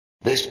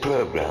This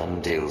program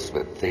deals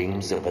with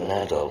themes of an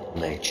adult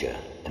nature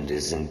and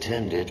is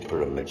intended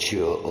for a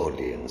mature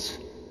audience.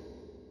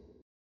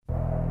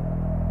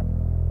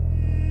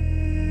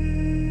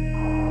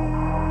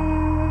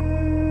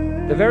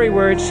 The very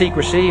word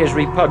secrecy is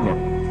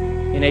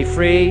repugnant in a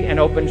free and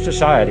open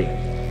society.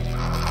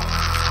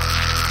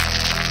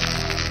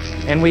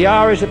 And we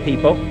are, as a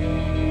people,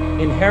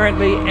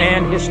 inherently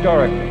and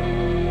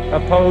historically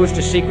opposed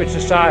to secret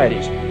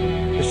societies,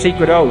 to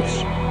secret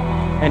oaths,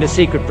 and to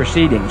secret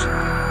proceedings.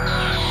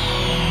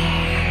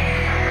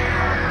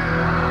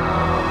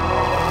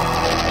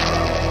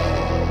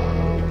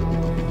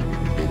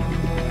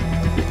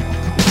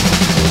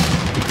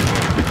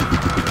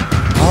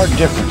 Our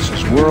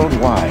differences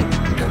worldwide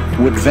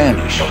would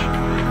vanish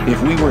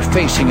if we were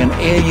facing an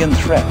alien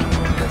threat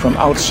from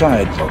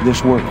outside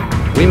this world.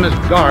 We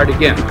must guard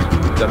against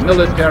the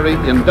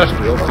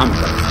military-industrial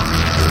complex.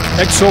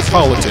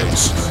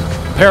 Exopolitics,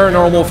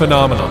 paranormal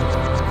phenomena,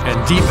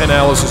 and deep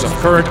analysis of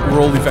current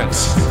world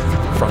events.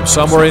 From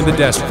somewhere in the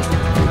desert,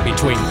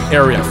 between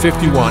Area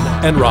 51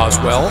 and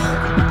Roswell,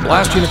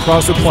 blasting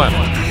across the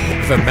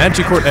planet, the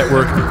Manticore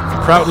Network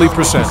proudly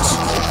presents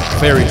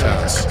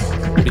Veritas,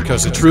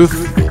 because the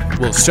truth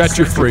will set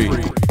you free.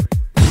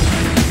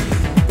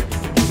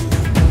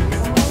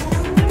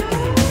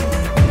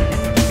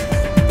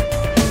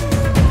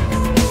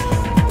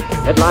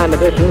 Headline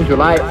edition,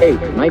 July 8,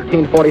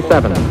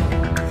 1947.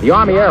 The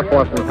Army Air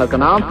Forces has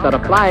announced that a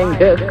flying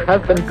disc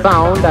has been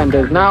found and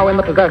is now in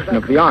the possession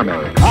of the Army.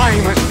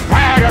 I'm as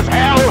mad as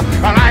hell,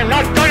 and I'm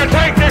not going to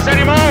take this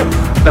anymore!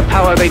 The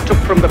power they took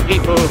from the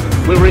people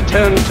will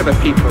return to the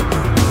people.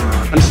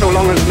 And so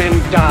long as men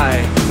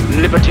die,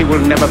 liberty will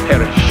never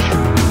perish.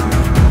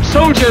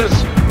 Soldiers,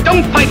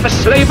 don't fight for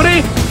slavery,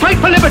 fight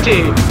for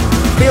liberty!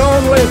 The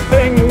only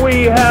thing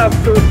we have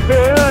to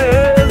fear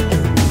is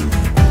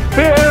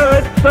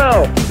fear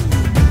itself.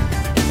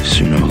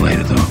 Sooner or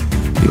later, though,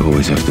 you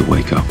always have to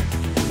wake up.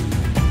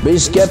 Be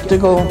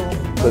skeptical,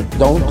 but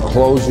don't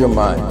close your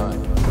mind.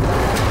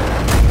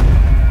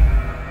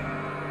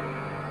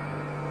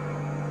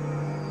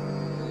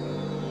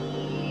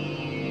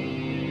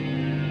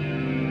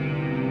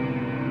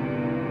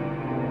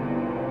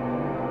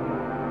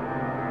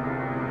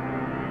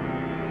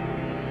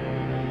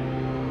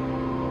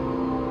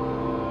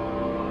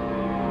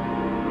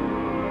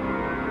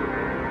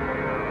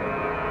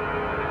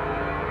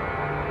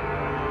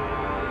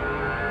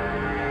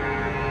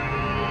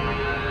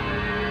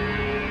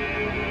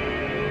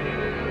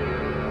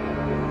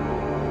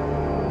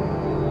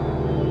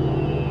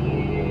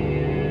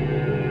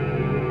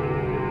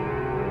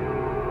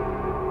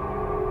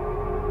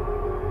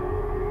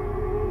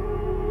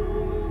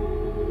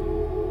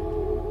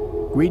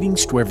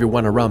 Greetings to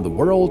everyone around the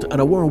world, and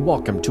a warm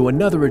welcome to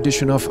another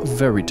edition of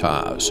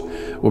Veritas,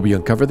 where we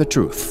uncover the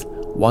truth,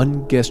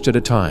 one guest at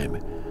a time.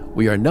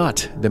 We are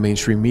not the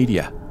mainstream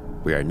media.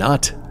 We are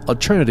not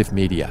alternative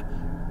media.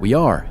 We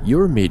are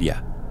your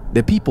media,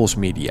 the people's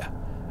media.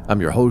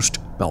 I'm your host,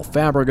 Mel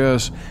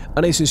Fabregas,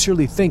 and I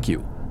sincerely thank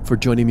you for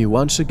joining me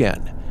once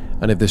again.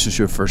 And if this is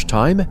your first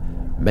time,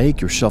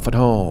 make yourself at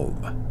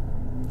home.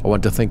 I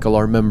want to thank all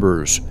our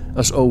members.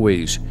 As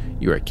always,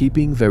 you are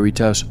keeping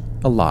Veritas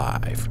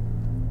alive.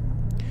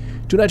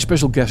 Tonight's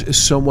special guest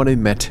is someone I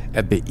met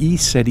at the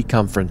E-SETI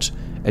conference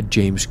at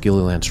James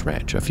Gilliland's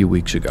ranch a few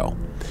weeks ago.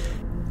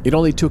 It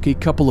only took a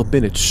couple of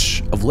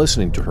minutes of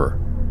listening to her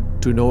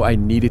to know I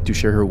needed to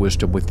share her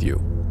wisdom with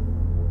you.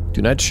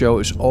 Tonight's show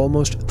is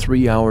almost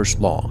 3 hours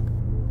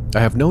long.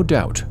 I have no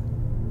doubt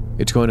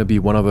it's going to be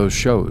one of those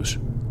shows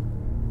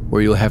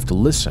where you'll have to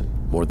listen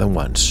more than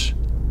once.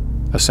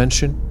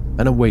 Ascension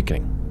and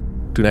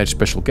Awakening. Tonight's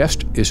special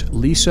guest is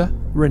Lisa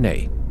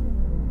Renee,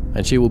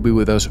 and she will be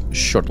with us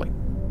shortly.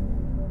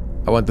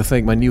 I want to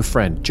thank my new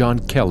friend, John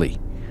Kelly,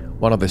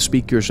 one of the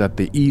speakers at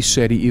the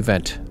E-SETI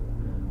event,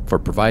 for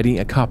providing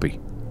a copy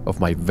of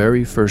my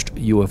very first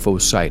UFO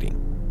sighting.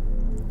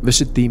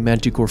 Visit the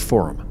Manticore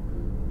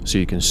Forum so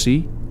you can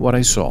see what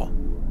I saw.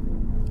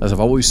 As I've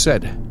always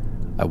said,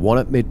 I won't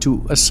admit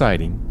to a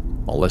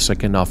sighting unless I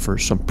can offer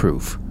some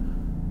proof.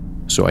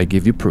 So I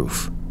give you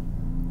proof.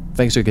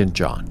 Thanks again,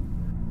 John.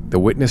 The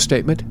witness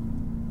statement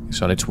is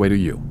on its way to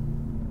you.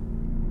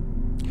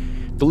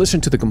 To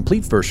listen to the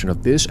complete version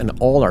of this and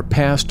all our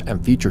past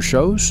and future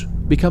shows,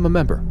 become a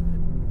member.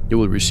 You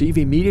will receive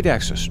immediate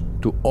access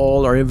to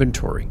all our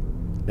inventory.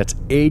 That's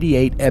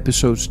 88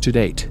 episodes to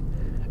date,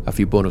 a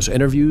few bonus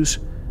interviews,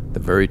 the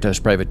Veritas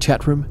private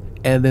chat room,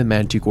 and the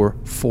Manticore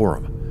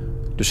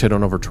Forum. Just head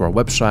on over to our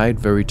website,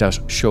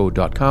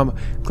 veritasshow.com,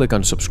 click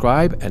on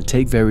subscribe, and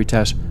take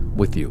Veritas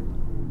with you.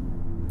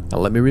 Now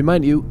let me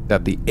remind you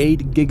that the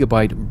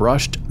 8GB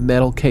brushed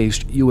metal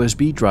cased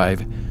USB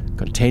drive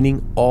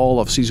containing all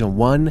of Season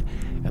 1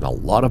 and a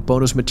lot of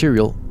bonus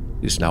material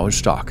is now in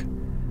stock.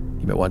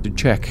 You may want to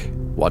check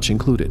what's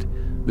included.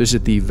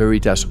 Visit the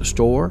Veritas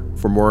store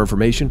for more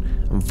information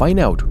and find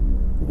out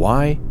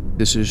why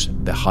this is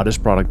the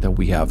hottest product that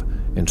we have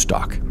in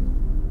stock.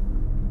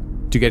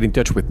 To get in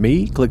touch with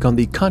me, click on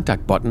the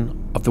contact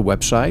button of the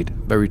website,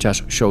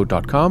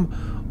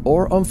 veritasshow.com,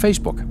 or on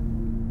Facebook,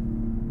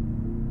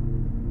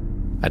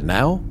 And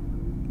now,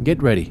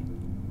 get ready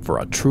for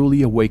a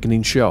truly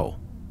awakening show.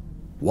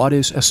 What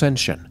is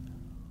Ascension?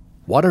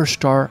 What are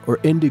star or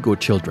indigo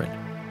children?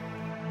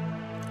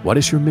 What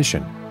is your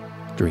mission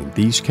during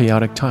these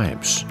chaotic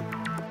times?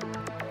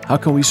 How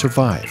can we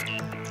survive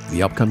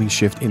the upcoming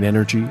shift in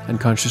energy and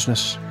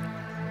consciousness?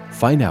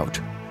 Find out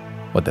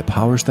what the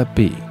powers that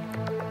be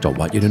don't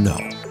want you to know.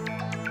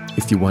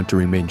 If you want to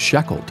remain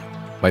shackled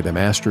by the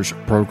master's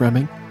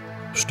programming,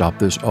 stop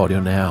this audio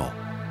now.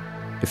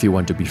 If you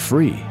want to be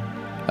free,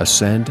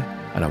 ascend,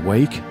 and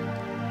awake,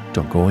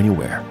 don't go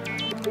anywhere.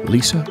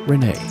 Lisa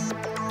Renee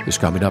is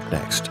coming up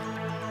next.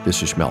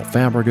 This is Mel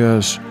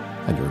Fabregas,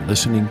 and you're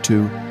listening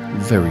to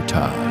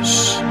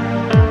Veritas.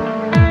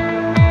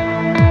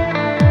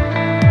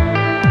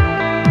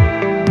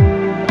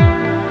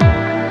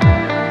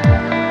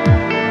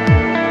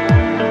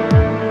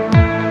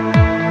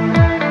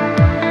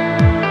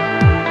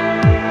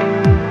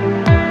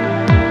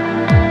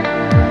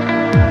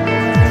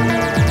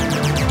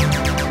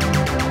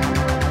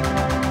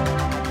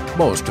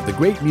 Most of the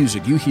great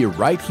music you hear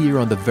right here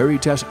on the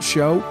Veritas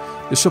Show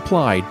is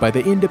supplied by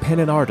the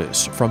independent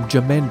artists from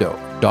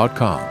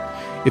Jamendo.com.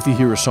 If you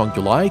hear a song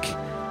you like,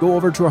 go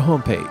over to our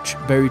homepage,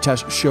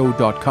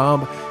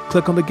 veritasshow.com,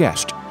 click on the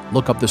guest,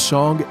 look up the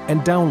song, and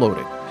download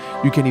it.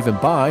 You can even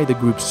buy the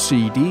group's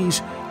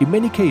CDs, in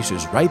many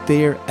cases right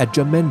there at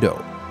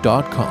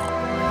Jamendo.com.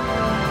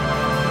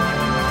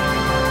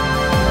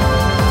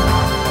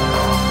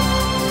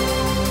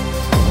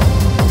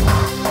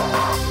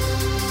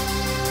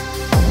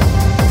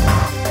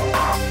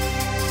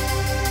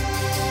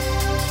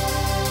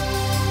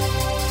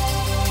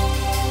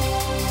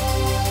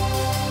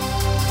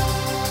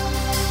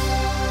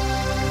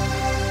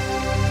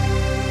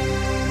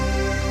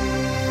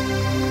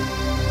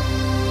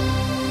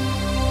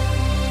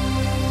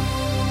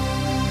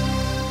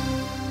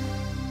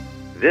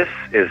 This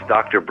is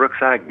Dr. Brooks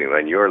Agnew,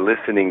 and you're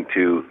listening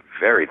to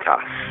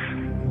Veritas.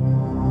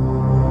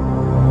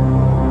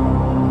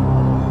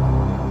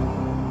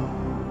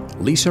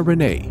 Lisa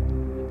Renee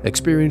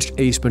experienced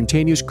a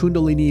spontaneous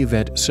Kundalini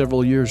event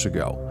several years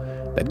ago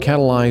that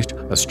catalyzed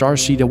a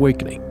starseed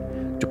awakening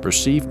to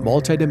perceive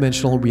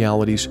multidimensional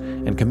realities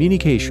and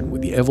communication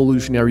with the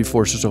evolutionary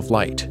forces of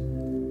light.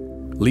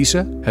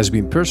 Lisa has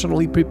been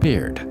personally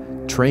prepared,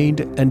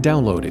 trained, and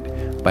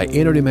downloaded by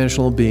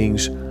interdimensional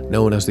beings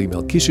known as the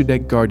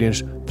Melchizedek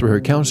Guardians through her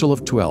Council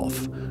of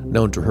 12,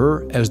 known to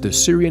her as the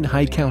Syrian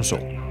High Council.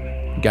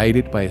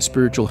 Guided by a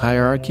spiritual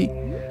hierarchy,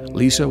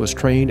 Lisa was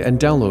trained and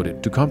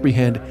downloaded to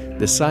comprehend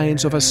the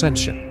science of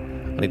ascension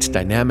and its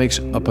dynamics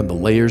upon the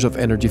layers of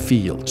energy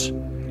fields.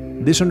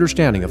 This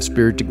understanding of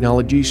spirit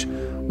technologies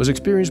was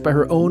experienced by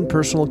her own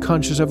personal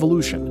conscious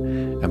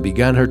evolution and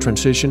began her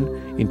transition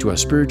into a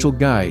spiritual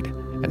guide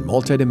and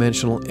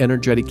multidimensional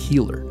energetic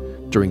healer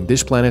during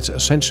this planet's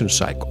ascension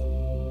cycle.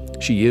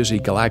 She is a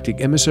galactic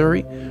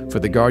emissary for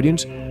the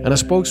Guardians and a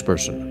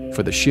spokesperson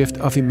for the shift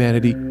of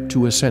humanity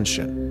to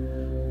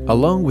ascension.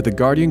 Along with the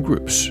Guardian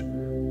groups,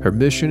 her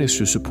mission is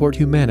to support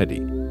humanity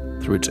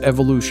through its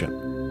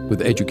evolution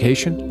with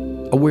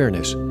education,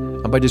 awareness,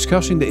 and by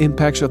discussing the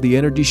impacts of the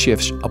energy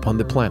shifts upon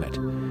the planet,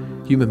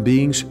 human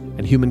beings,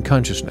 and human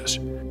consciousness.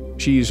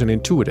 She is an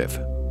intuitive,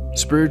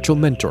 spiritual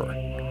mentor,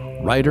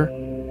 writer,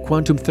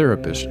 quantum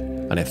therapist,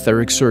 and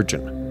etheric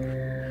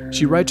surgeon.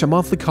 She writes a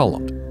monthly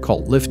column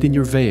called Lifting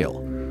Your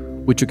Veil,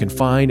 which you can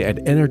find at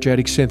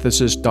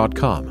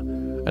energeticsynthesis.com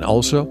and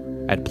also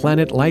at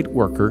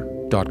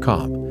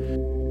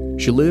planetlightworker.com.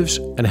 She lives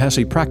and has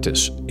a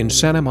practice in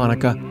Santa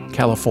Monica,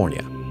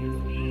 California.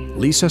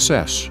 Lisa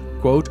says,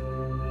 quote,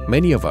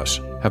 "Many of us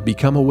have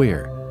become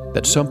aware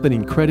that something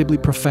incredibly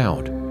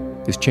profound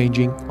is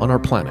changing on our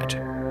planet.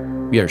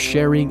 We are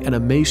sharing an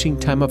amazing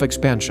time of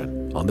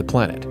expansion on the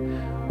planet,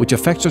 which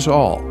affects us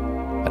all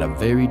at a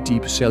very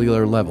deep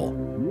cellular level.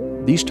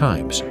 These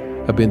times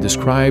have been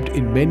described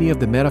in many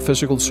of the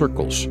metaphysical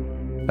circles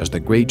as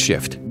the Great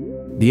Shift,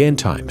 the End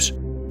Times,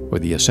 or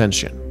the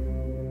Ascension."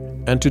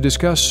 And to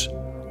discuss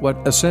what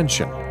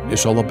Ascension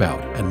is all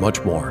about and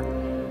much more,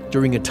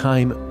 during a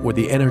time where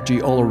the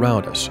energy all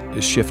around us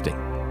is shifting,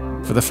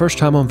 for the first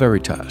time on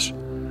Veritas,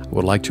 I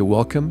would like to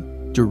welcome,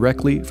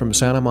 directly from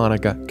Santa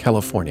Monica,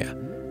 California,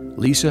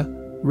 Lisa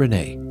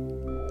Renee.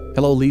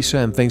 Hello, Lisa,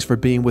 and thanks for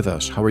being with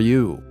us. How are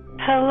you?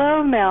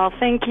 Hello, Mel.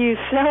 Thank you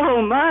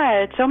so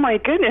much. Oh, my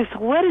goodness.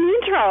 What an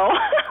intro.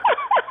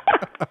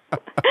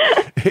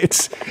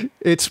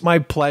 It's my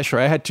pleasure.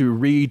 I had to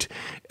read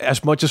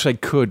as much as I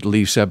could,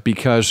 Lisa,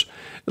 because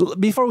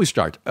before we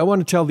start, I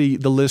want to tell the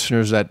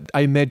listeners that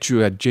I met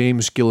you at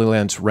James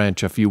Gilliland's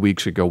ranch a few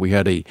weeks ago. We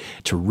had a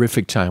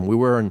terrific time. We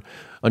were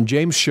on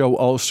James' show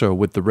also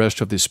with the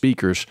rest of the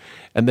speakers.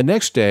 And the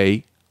next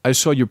day, I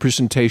saw your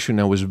presentation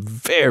and was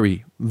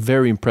very,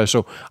 very impressed.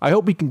 So I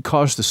hope we can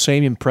cause the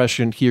same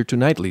impression here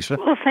tonight, Lisa.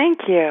 Well, thank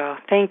you.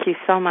 Thank you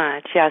so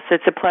much. Yes,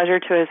 it's a pleasure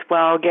to as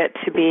well get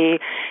to be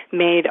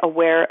made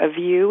aware of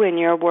you and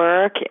your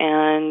work.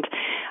 And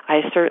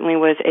I certainly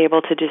was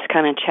able to just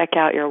kind of check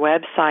out your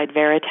website,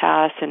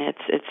 Veritas, and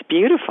it's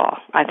beautiful.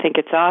 I think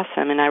it's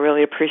awesome, and I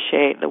really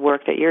appreciate the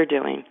work that you're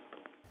doing.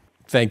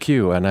 Thank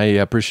you, and I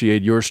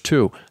appreciate yours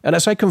too. And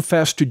as I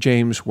confessed to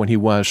James when he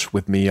was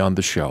with me on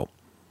the show,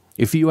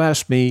 if you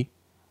asked me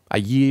a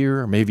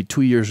year or maybe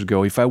 2 years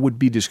ago if I would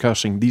be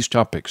discussing these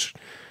topics,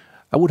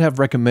 I would have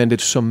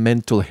recommended some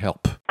mental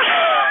help.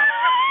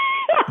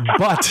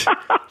 But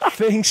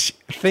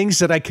things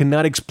that I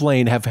cannot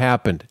explain have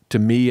happened to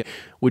me,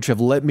 which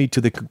have led me to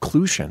the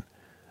conclusion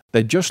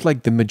that just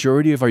like the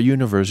majority of our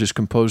universe is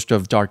composed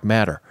of dark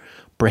matter,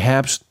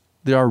 perhaps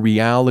there are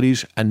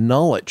realities and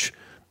knowledge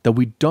that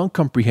we don't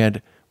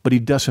comprehend, but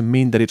it doesn't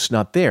mean that it's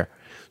not there.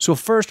 So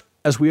first,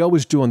 as we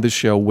always do on this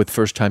show with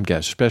first-time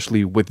guests,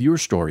 especially with your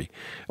story,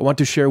 I want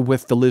to share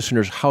with the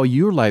listeners how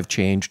your life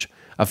changed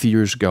a few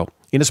years ago.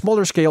 In a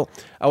smaller scale,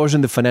 I was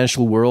in the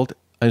financial world,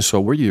 and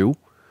so were you.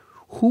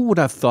 Who would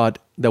have thought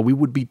that we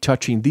would be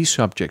touching these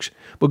subjects?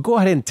 But go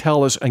ahead and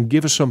tell us and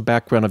give us some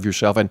background of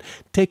yourself and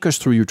take us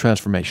through your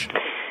transformation.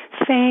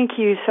 Thank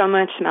you so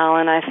much, Mel,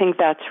 and I think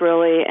that's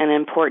really an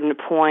important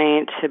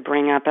point to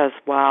bring up as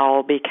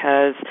well,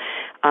 because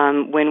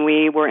when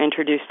we were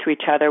introduced to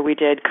each other, we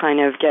did kind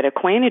of get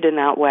acquainted in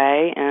that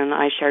way, and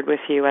I shared with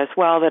you as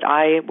well that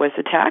I was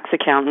a tax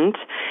accountant,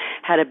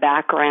 had a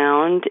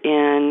background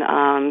in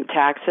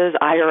taxes,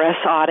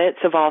 IRS audits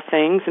of all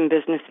things, and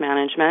business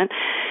management.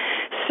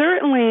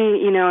 Certainly,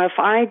 if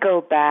I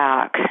go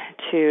back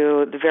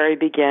to the very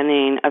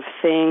beginning of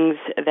things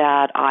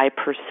that I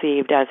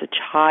perceived as a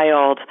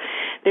child,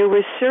 there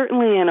was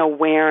certainly an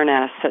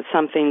awareness that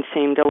something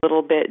seemed a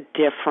little bit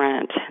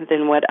different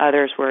than what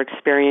others were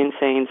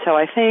experiencing. So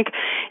I think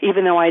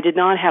even though I did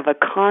not have a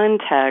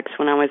context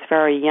when I was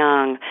very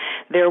young,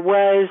 there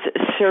was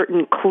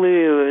certain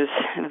clues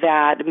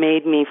that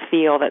made me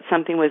feel that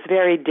something was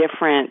very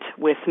different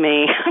with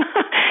me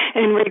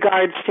in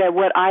regards to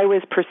what I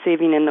was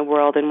perceiving in the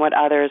world and what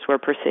others were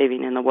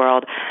perceiving in the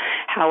world.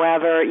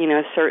 However,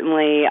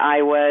 certainly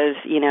I was,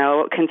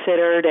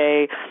 considered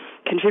a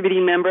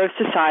contributing member of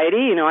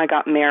society. I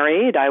got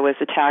married. I was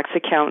a tax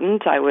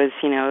accountant. I was,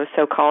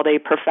 so-called a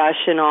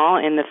professional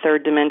in the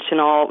third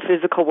dimensional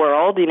physical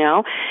world,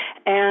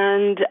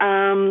 and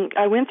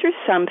I went through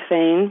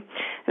something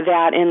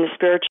that in the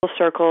spiritual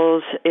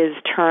circles is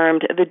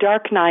termed the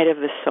dark night of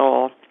the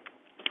soul.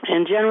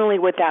 And generally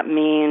what that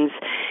means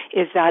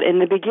is that in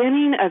the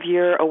beginning of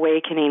your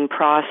awakening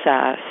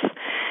process,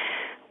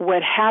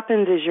 what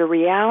happens is your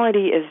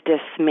reality is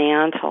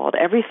dismantled.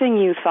 Everything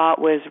you thought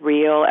was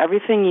real,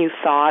 everything you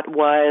thought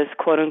was,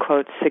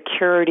 quote-unquote,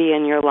 security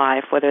in your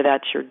life, whether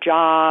that's your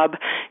job,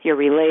 your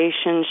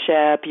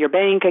relationship, your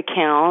bank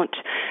account,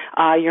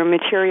 your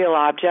material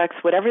objects,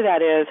 whatever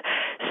that is,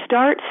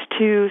 starts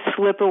to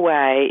slip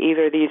away.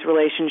 Either these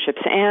relationships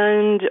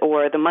end,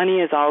 or the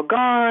money is all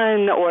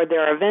gone, or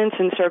there are events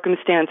and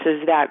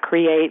circumstances that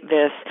create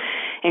this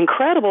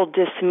incredible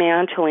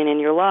dismantling in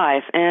your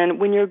life. And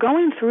when you're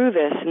going through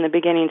this in the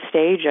beginning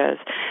stages,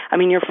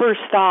 your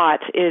first thought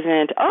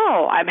isn't,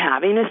 oh, I'm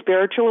having a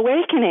spiritual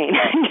awakening.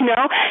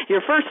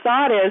 Your first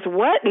thought is,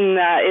 what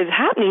is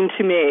happening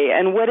to me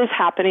and what is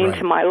happening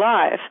to my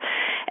life?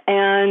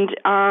 And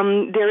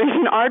there is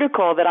an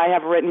article that I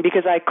have written,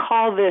 because I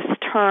call this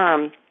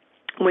term,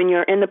 when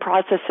you're in the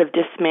process of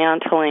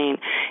dismantling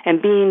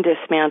and being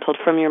dismantled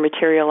from your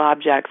material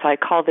objects, I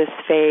call this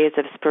phase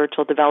of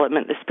spiritual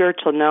development the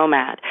spiritual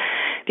nomad,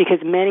 because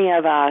many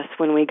of us,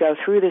 when we go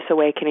through this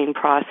awakening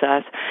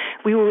process,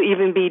 we will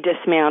even be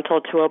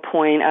dismantled to a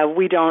point of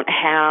we don't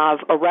have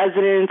a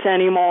residence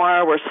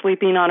anymore. We're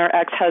sleeping on our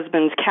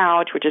ex-husband's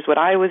couch, which is what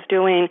I was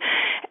doing.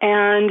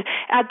 And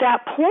at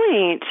that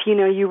point,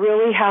 you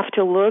really have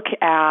to look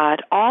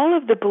at all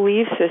of the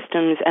belief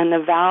systems and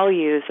the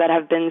values that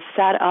have been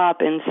set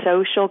up in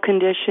social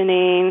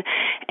conditioning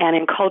and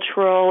in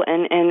cultural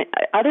and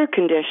other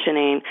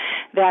conditioning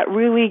that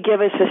really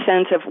give us a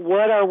sense of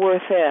what our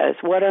worth is,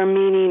 what our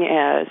meaning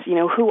is,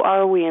 who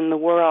are we in the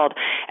world.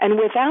 And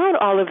without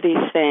all of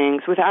these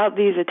things, without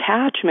these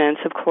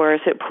attachments, of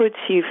course, it puts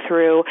you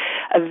through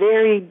a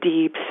very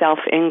deep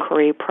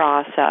self-inquiry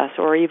process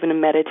or even a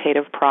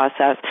meditative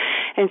process.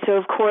 And so,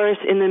 of course,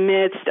 in the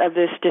midst of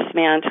this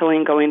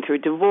dismantling, going through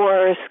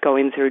divorce,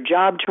 going through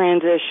job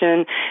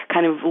transition,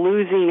 kind of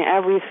losing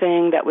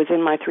everything that was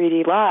in my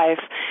 3D life,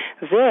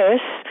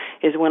 this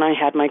is when I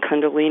had my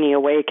Kundalini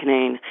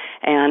awakening.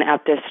 And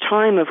at this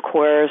time, of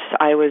course,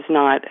 I was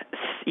not,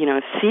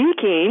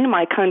 seeking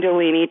my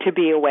Kundalini to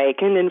be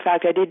awakened. In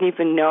fact, I didn't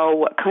even know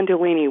what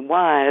Kundalini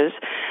was.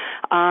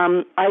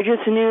 I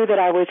just knew that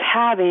I was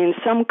having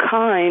some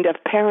kind of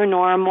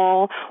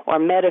paranormal or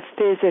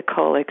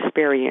metaphysical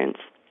experience.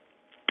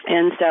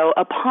 And so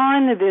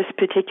upon this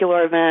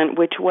particular event,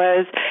 which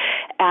was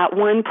at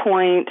one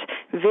point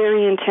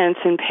very intense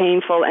and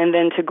painful and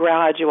then to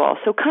gradual.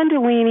 So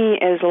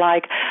Kundalini is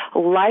like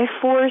life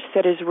force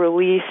that is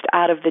released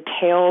out of the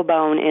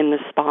tailbone in the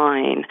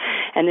spine.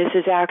 And this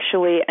is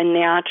actually a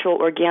natural,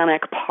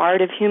 organic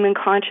part of human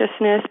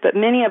consciousness, but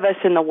many of us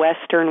in the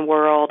Western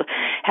world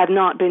have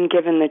not been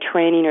given the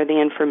training or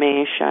the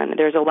information.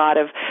 There's a lot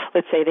of,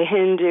 let's say, the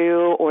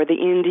Hindu or the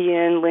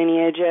Indian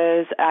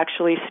lineages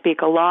actually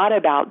speak a lot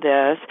about about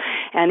this,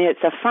 and it's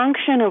a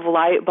function of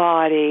light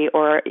body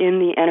or in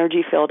the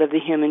energy field of the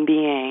human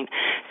being.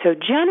 So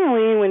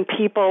generally, when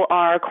people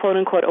are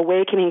quote-unquote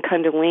awakening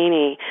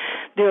Kundalini,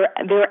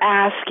 they're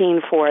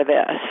asking for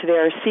this.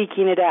 They're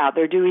seeking it out.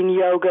 They're doing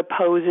yoga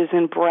poses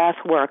and breath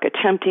work,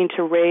 attempting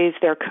to raise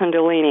their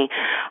Kundalini.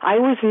 I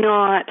was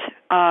not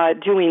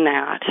doing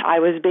that. I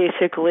was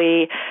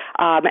basically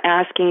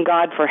asking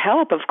God for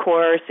help, of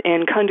course,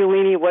 and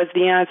Kundalini was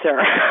the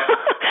answer.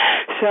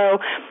 So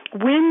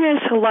when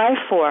this life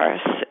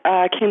force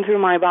came through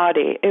my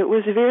body, it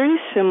was very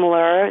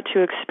similar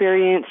to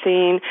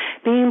experiencing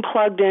being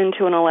plugged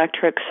into an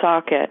electric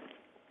socket.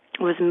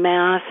 It was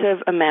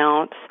massive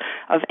amounts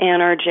of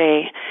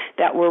energy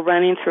that were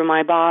running through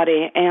my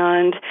body,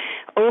 and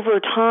over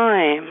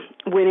time,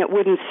 when it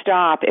wouldn't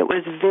stop, it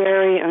was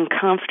very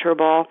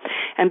uncomfortable.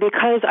 And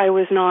because I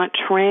was not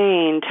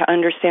trained to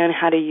understand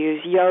how to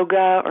use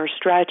yoga or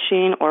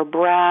stretching or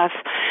breath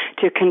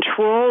to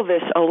control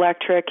this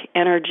electric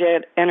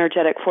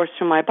energetic force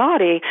through my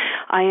body,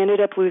 I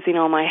ended up losing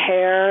all my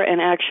hair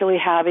and actually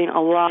having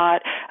a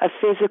lot of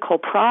physical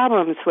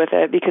problems with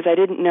it because I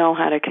didn't know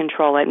how to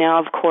control it. Now,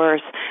 of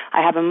course,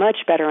 I have a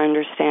much better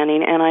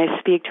understanding, and I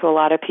speak to a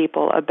lot of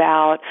people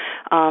about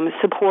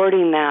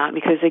supporting that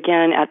because,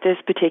 again, at this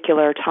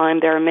particular time,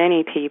 there are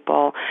many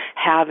people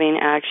having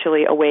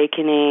actually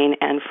awakening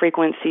and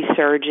frequency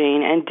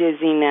surging and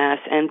dizziness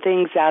and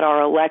things that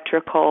are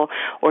electrical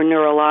or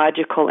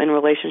neurological in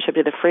relationship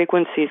to the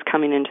frequencies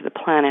coming into the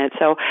planet.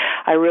 So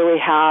I really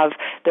have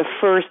the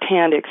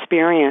first-hand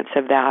experience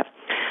of that.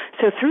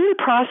 So through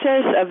the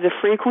process of the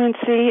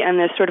frequency and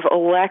this sort of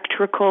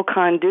electrical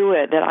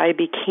conduit that I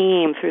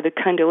became through the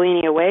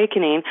Kundalini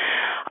awakening,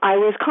 I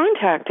was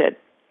contacted.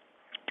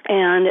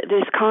 And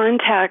this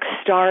contact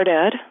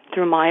started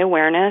through my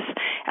awareness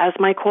as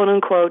my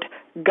quote-unquote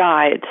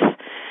guides.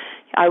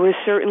 I was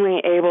certainly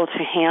able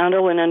to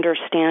handle an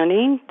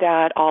understanding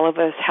that all of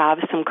us have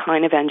some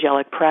kind of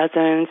angelic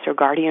presence or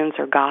guardians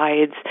or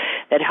guides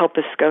that help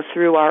us go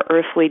through our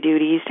earthly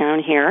duties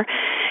down here.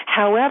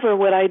 However,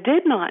 what I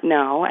did not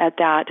know at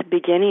that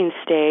beginning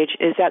stage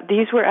is that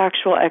these were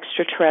actual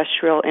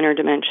extraterrestrial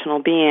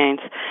interdimensional beings.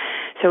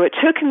 So it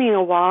took me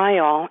a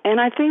while, and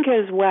I think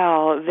as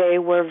well they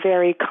were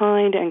very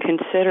kind and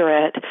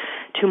considerate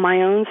to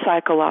my own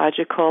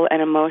psychological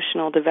and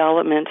emotional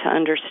development to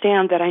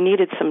understand that I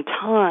needed some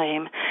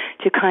time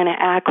to kind of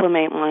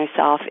acclimate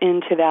myself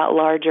into that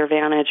larger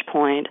vantage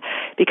point,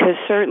 because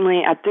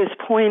certainly at this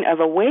point of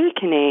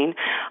awakening,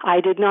 I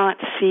did not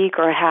seek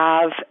or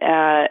have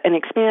an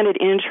expanded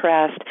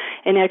interest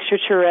in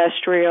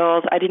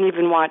extraterrestrials. I didn't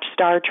even watch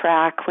Star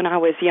Trek when I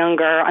was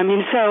younger. I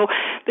mean, so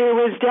there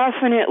was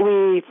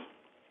definitely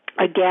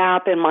a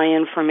gap in my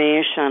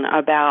information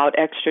about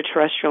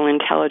extraterrestrial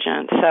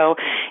intelligence. So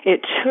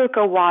it took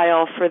a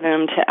while for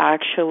them to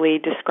actually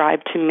describe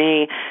to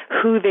me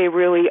who they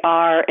really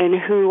are and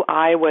who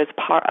I was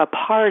a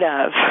part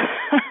of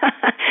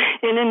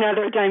in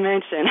another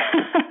dimension.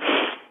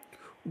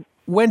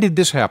 When did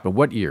this happen?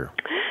 What year?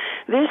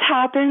 This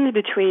happened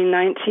between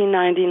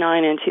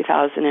 1999 and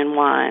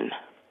 2001.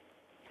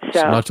 It's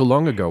not too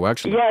long ago,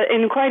 actually. Yeah,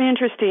 and quite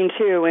interesting,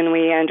 too, when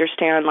we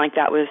understand, like,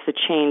 that was the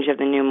change of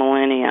the new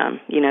millennium.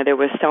 You know, there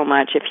was so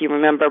much, if you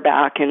remember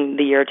back in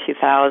the year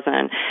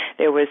 2000,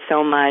 there was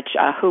so much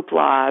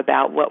hoopla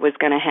about what was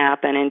going to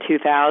happen in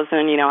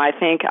 2000. You know, I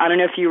don't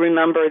know if you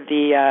remember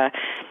the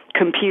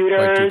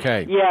computers.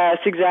 Y2K. Yes,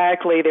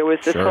 exactly. There was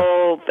this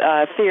whole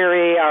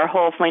theory, our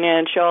whole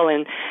financial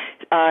and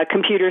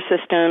computer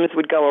systems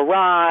would go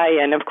awry,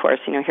 and of course,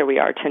 you know, here we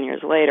are 10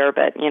 years later,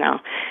 but, you know,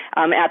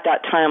 at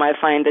that time I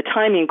find the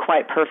timing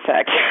quite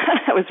perfect.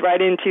 I was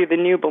right into the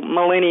new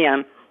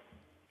millennium.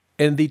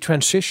 And the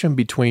transition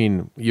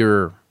between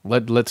your,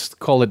 let's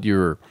call it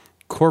your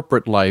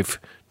corporate life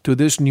to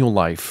this new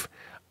life,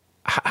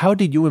 how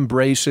did you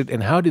embrace it,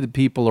 and how did the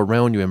people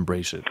around you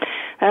embrace it?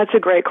 That's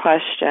a great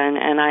question,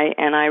 and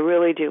I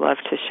really do love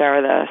to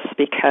share this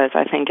because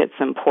I think it's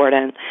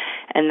important,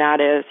 and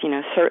that is, you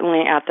know,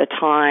 certainly at the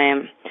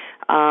time,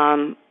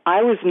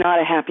 I was not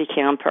a happy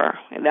camper.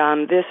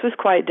 This was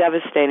quite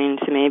devastating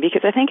to me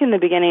because I think in the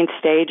beginning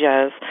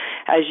stages,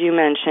 as you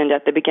mentioned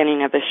at the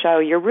beginning of the show,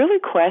 you're really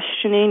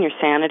questioning your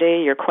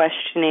sanity, you're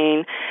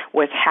questioning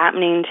what's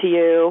happening to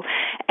you,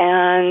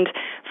 and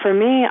for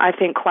me, I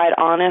think quite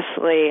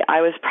honestly,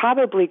 I was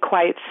probably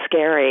quite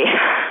scary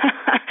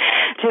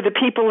to the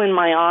people in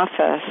my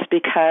office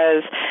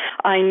because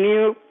I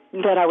knew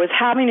that I was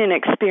having an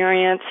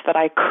experience that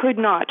I could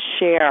not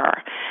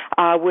share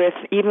with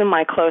even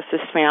my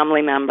closest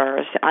family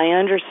members. I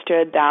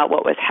understood that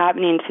what was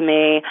happening to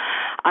me,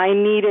 I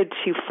needed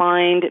to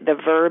find the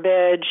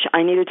verbiage.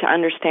 I needed to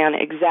understand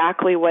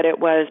exactly what it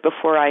was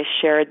before I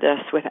shared this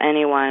with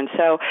anyone.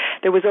 So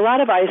there was a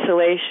lot of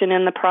isolation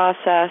in the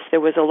process.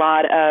 There was a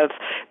lot of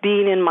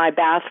being in my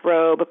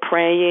bathrobe,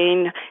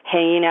 praying,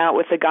 hanging out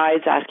with the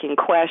guides, asking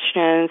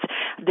questions.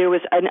 There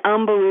was an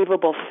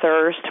unbelievable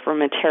thirst for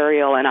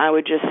material, and I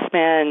would just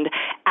spend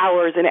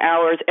hours and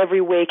hours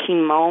every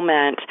waking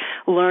moment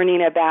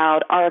learning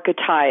about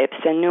archetypes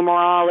and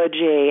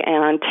numerology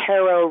and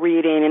tarot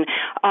reading and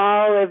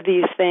all of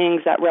these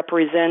things that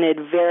represented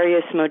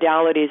various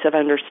modalities of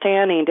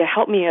understanding to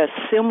help me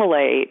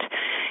assimilate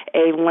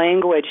a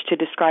language to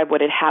describe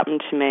what had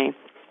happened to me.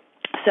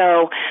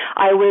 So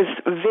I was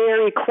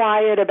very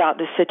quiet about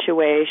the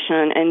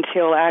situation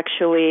until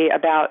actually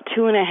about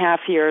 2.5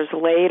 years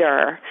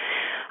later,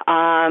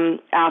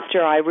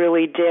 after I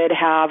really did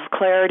have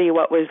clarity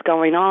what was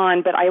going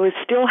on, but I was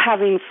still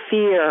having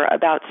fear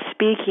about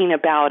speaking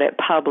about it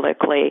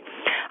publicly.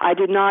 I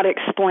did not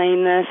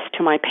explain this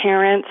to my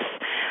parents.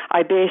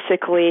 I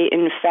basically,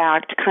 in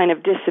fact, kind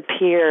of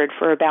disappeared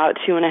for about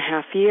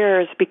 2.5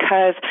 years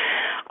because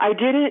I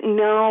didn't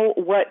know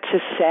what to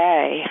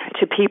say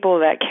to people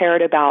that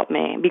cared about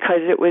me,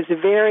 because it was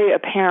very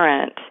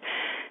apparent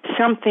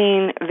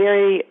something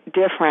very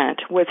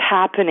different was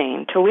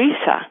happening to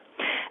Lisa.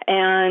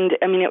 And,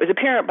 I mean, it was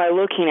apparent by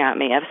looking at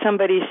me. If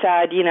somebody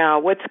said, you know,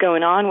 what's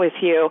going on with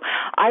you,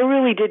 I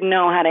really didn't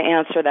know how to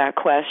answer that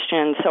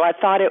question. So I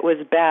thought it was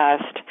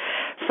best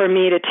for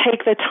me to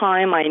take the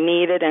time I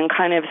needed and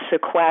kind of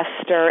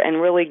sequester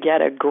and really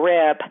get a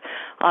grip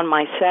on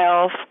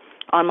myself,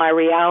 on my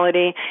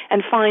reality,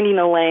 and finding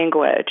a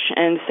language.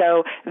 And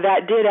so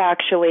that did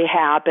actually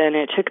happen.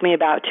 It took me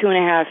about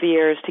 2.5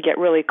 years to get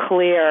really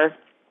clear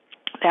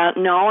that,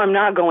 no, I'm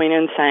not going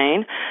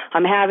insane.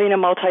 I'm having a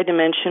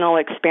multidimensional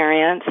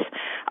experience.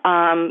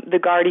 The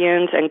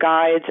guardians and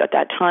guides at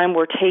that time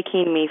were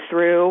taking me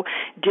through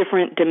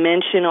different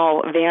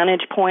dimensional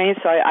vantage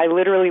points. So I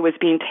literally was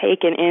being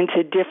taken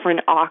into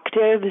different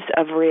octaves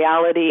of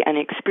reality and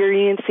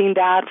experiencing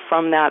that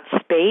from that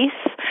space.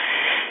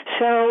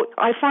 So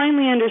I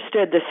finally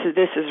understood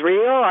this is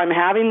real. I'm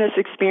having this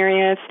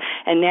experience,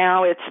 and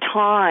now it's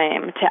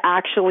time to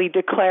actually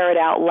declare it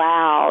out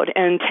loud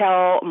and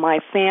tell my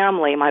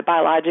family, my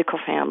biological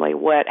family,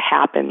 what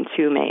happened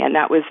to me. And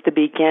that was the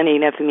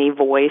beginning of me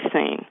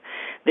voicing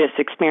this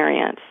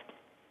experience.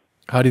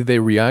 How did they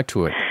react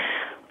to it?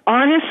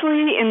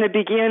 Honestly, in the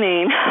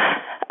beginning,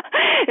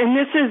 and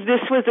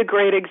this was a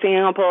great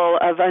example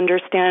of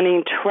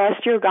understanding,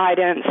 trust your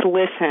guidance,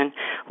 listen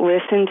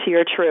to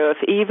your truth.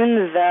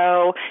 Even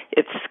though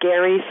it's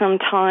scary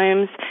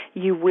sometimes,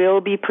 you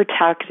will be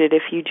protected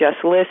if you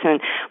just listen.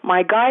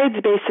 My guides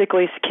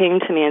basically came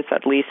to me and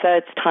said, Lisa,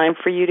 it's time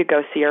for you to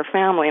go see your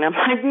family. And I'm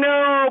like,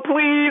 no,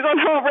 please,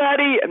 I'm not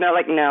ready. And they're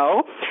like,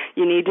 no,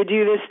 you need to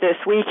do this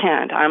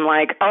weekend. I'm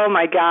like, oh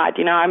my God,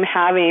 I'm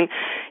having,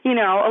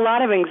 a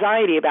lot of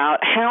anxiety about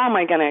how am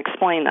I going to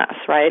explain this,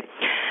 right?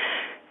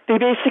 They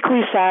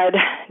basically said,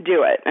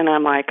 do it. And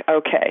I'm like,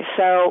 okay.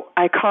 So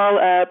I call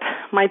up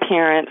my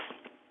parents,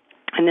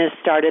 and this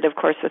started, of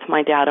course, with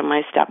my dad and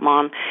my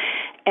stepmom.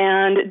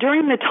 And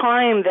during the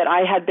time that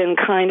I had been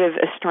kind of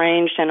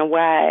estranged in a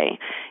way,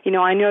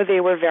 I know they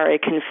were very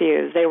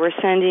confused. They were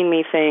sending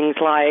me things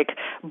like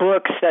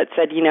books that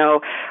said,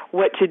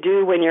 what to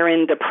do when you're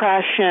in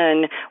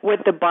depression, what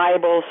the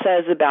Bible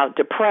says about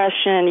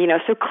depression,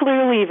 so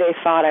clearly they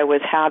thought I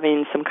was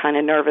having some kind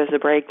of nervous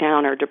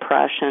breakdown or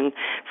depression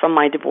from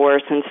my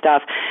divorce and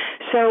stuff.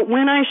 So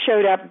when I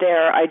showed up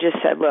there, I just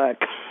said,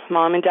 look,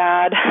 Mom and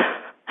Dad,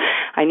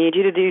 I need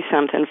you to do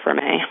something for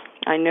me.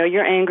 I know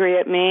you're angry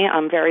at me.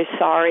 I'm very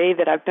sorry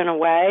that I've been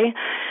away,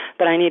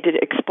 but I need to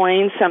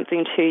explain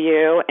something to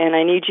you, and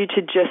I need you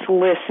to just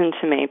listen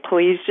to me.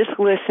 Please just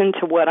listen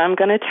to what I'm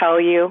going to tell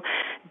you.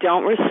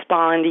 Don't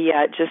respond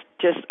yet.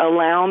 Just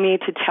allow me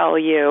to tell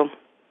you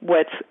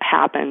what's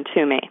happened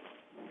to me.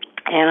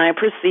 And I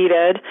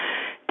proceeded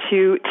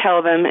to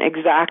tell them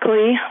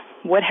exactly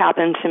what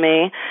happened to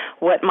me,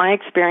 what my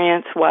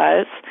experience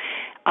was.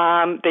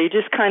 They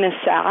just kind of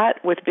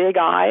sat with big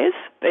eyes.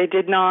 They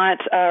did not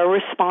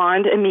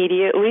respond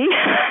immediately.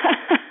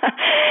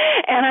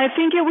 And I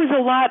think it was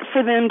a lot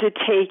for them to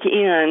take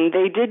in.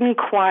 They didn't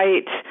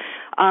quite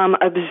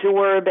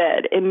absorb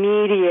it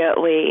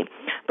immediately.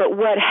 But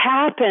what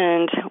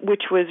happened,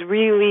 which was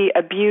really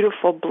a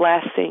beautiful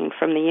blessing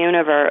from the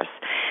universe,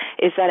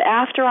 is that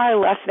after I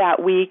left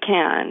that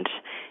weekend,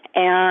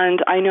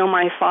 and I know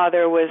my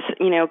father was,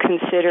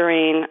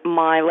 considering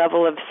my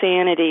level of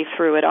sanity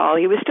through it all.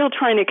 He was still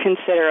trying to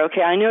consider,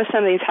 okay, I know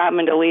something's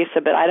happened to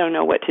Lisa, but I don't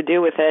know what to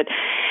do with it.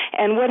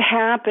 And what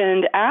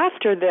happened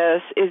after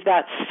this is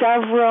that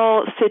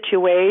several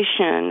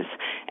situations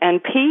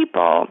and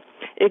people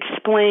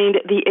explained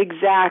the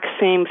exact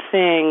same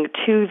thing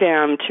to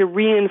them to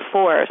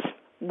reinforce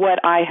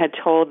what I had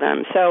told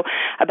them. So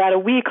about a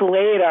week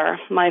later,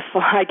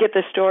 I get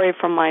the story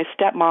from my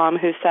stepmom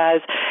who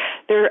says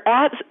they're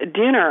at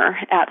dinner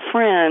at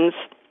friends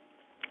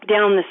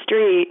down the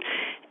street,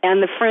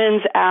 And the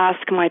friends ask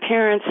my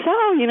parents, so,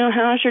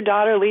 how's your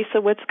daughter, Lisa?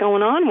 What's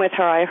going on with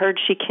her? I heard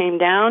she came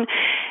down.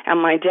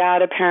 And my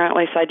dad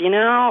apparently said,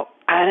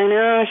 I don't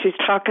know, she's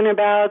talking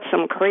about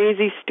some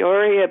crazy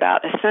story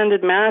about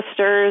ascended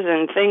masters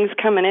and things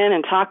coming in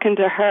and talking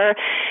to her.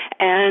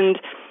 And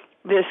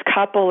this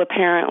couple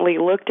apparently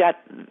looked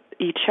at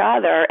each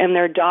other, and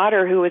their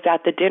daughter, who was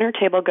at the dinner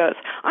table, goes,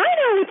 I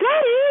know what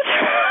that is.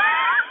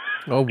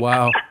 Oh,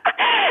 wow.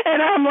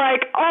 And I'm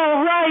like,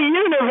 all right,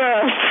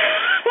 universe.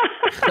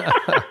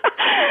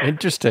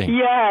 Interesting.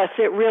 Yes,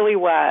 it really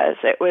was.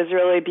 It was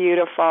really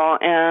beautiful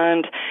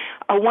and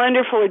a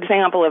wonderful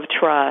example of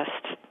trust.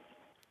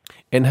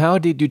 And how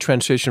did you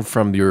transition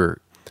from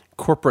your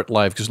corporate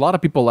life? Because a lot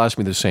of people ask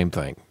me the same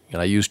thing.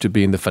 I used to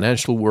be in the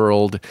financial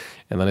world,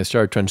 and then I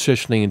started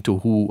transitioning into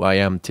who I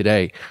am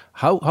today.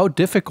 How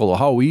difficult or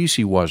how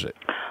easy was it?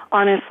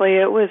 Honestly,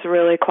 it was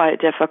really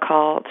quite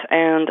difficult,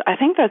 and I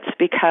think that's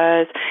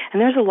because, and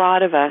there's a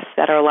lot of us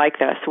that are like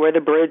this, we're the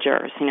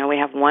bridgers. We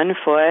have one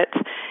foot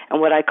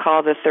in what I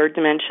call the third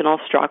dimensional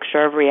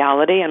structure of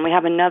reality, and we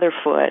have another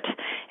foot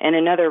in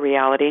another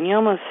reality, and you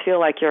almost feel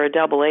like you're a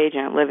double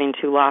agent living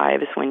two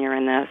lives when you're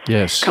in this.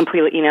 Yes.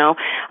 Completely,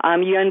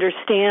 you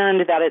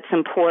understand that it's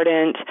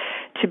important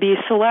to be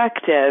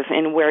selective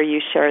in where you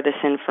share this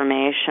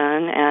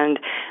information, and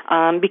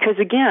because,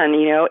 again,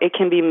 it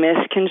can be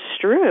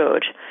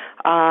misconstrued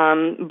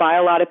by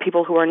a lot of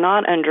people who are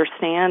not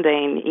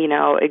understanding,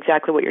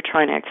 exactly what you're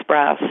trying to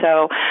express.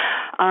 So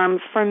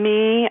for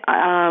me,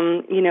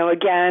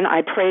 again,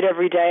 I prayed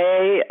every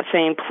day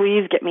saying,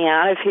 please get me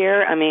out of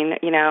here. I mean,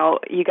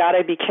 you got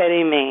to be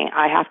kidding me.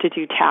 I have to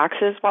do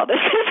taxes while this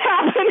is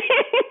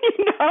happening.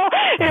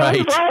 It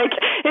was like,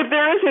 if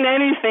there isn't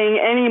anything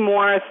any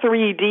more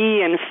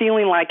 3D and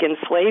feeling like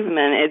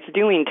enslavement, it's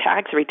doing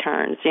tax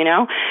returns,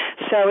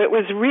 So it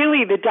was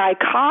really, the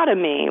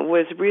dichotomy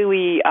was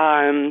really,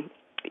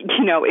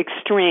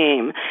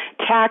 extreme.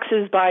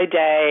 Taxes by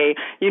day,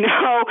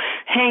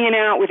 hanging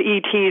out with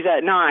ETs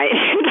at night.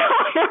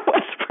 It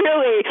was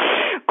really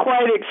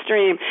quite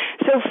extreme.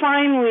 So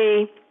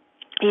finally,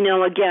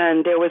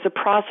 again, there was a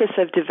process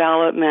of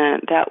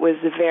development that was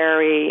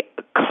very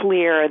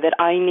clear that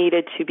I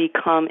needed to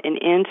become an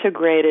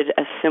integrated,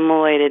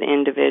 assimilated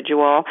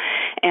individual.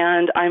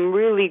 And I'm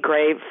really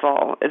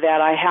grateful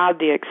that I had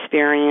the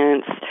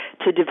experience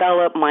to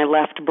develop my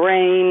left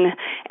brain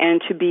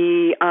and to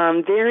be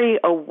very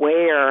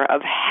aware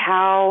of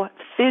how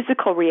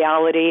physical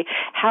reality,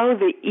 how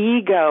the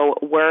ego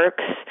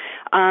works.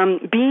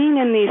 Being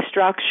in these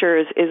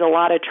structures is a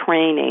lot of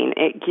training.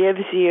 It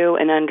gives you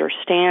an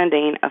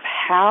understanding of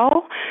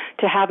how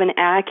to have an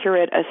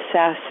accurate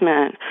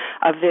assessment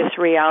of this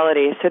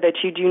reality so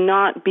that you do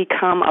not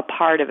become a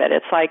part of it.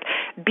 It's like,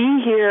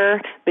 be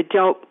here, but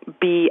don't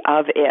be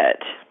of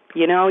it.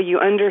 You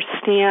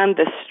understand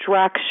the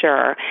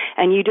structure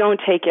and you don't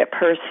take it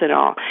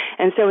personal.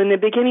 And so in the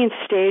beginning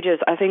stages,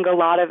 I think a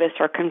lot of us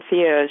are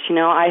confused. In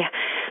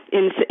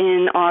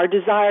our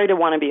desire to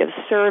want to be of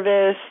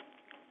service,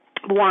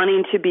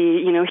 wanting to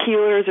be,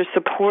 healers or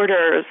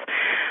supporters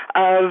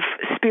of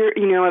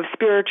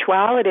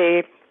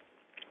spirituality,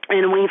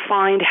 and we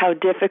find how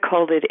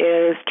difficult it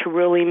is to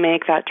really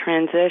make that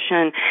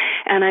transition.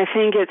 And I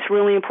think it's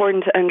really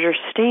important to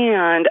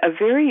understand a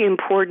very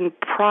important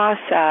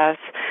process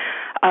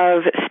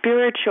of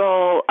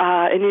spiritual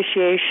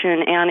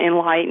initiation and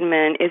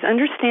enlightenment is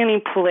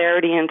understanding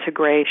polarity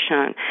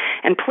integration.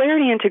 And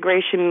polarity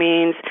integration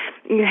means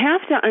you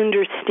have to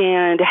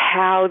understand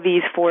how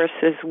these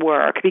forces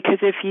work, because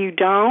if you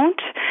don't,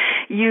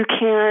 you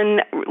can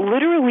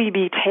literally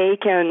be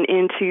taken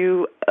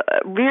into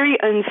very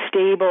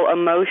unstable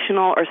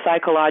emotional or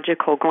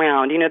psychological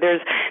ground.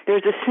 There's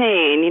a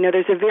saying,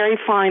 there's a very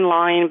fine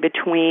line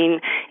between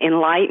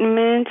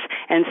enlightenment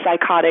and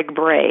psychotic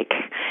break.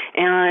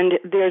 And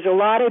there's a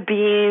lot of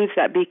beings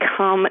that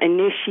become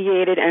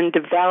initiated and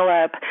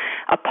develop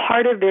a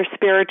part of their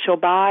spiritual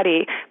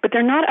body, but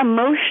they're not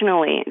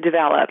emotionally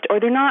developed or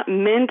they're not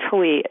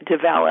mentally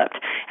developed.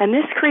 And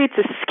this creates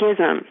a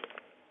schism.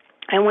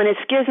 And when a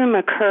schism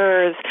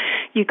occurs,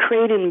 you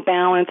create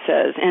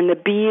imbalances, and the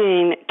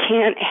being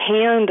can't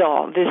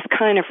handle this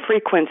kind of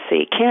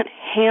frequency, can't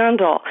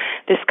handle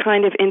this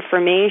kind of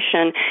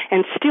information,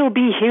 and still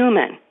be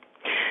human.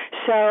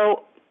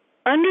 So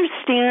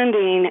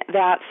understanding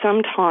that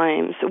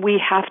sometimes we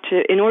have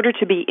to, in order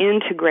to be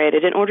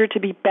integrated, in order to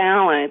be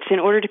balanced, in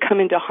order to come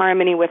into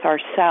harmony with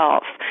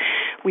ourselves,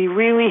 we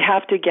really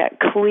have to get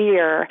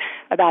clear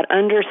about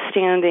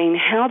understanding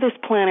how this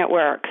planet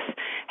works,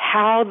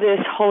 how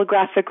this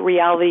holographic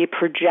reality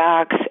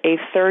projects a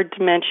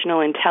third-dimensional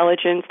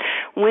intelligence.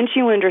 Once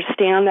you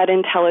understand that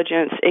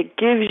intelligence, it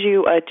gives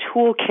you a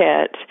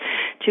toolkit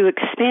to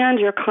expand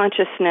your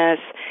consciousness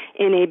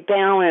in a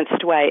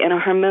balanced way, in a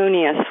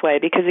harmonious way,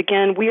 because,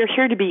 again, we are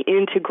here to be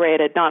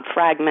integrated, not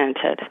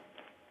fragmented.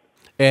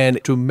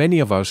 And to many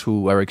of us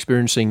who are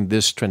experiencing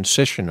this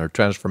transition or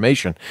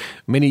transformation,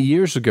 many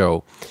years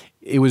ago,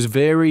 it was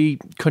very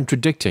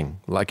contradicting,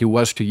 like it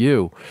was to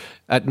you.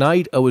 At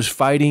night, I was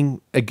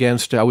fighting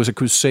against, I was a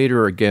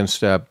crusader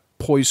against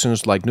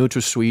poisons like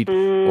NutraSweet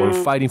or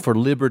fighting for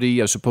liberty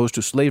as opposed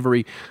to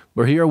slavery,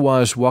 where here I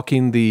was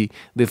walking the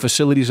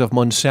facilities of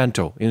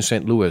Monsanto in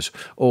St. Louis,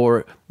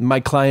 or my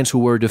clients who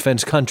were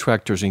defense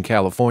contractors in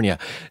California.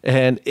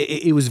 And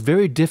it was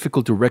very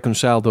difficult to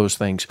reconcile those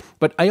things.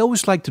 But I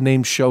always like to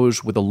name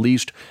shows with the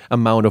least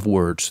amount of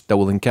words that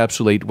will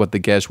encapsulate what the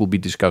guest will be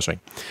discussing.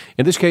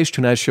 In this case,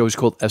 tonight's show is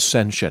called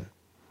Ascension.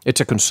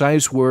 It's a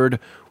concise word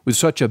with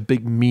such a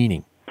big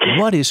meaning.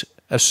 What is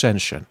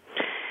Ascension?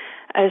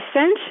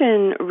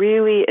 Ascension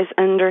really is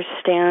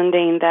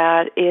understanding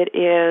that it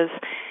is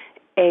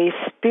a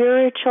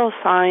spiritual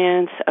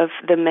science of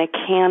the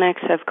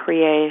mechanics of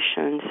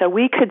creation. So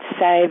we could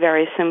say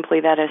very simply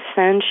that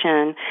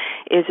ascension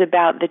is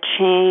about the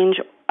change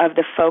of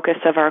the focus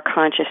of our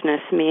consciousness,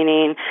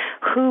 meaning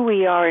who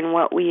we are and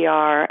what we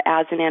are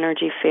as an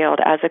energy field,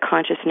 as a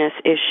consciousness,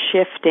 is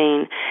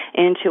shifting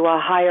into a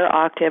higher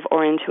octave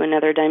or into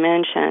another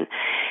dimension.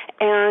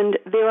 And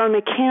there are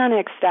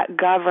mechanics that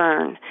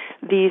govern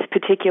these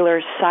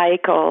particular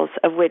cycles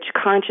of which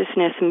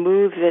consciousness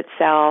moves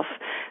itself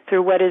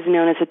through what is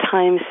known as a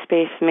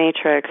time-space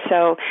matrix.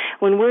 So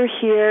when we're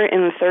here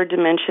in the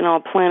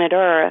third-dimensional planet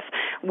Earth,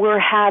 we're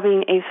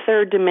having a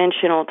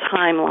third-dimensional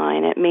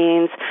timeline. It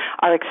means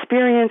our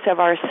experience of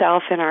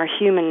ourself and our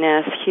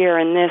humanness here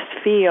in this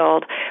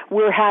field,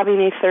 we're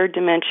having a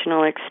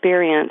third-dimensional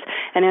experience.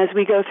 And as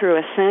we go through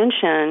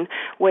ascension,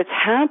 what's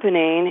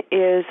happening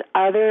is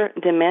other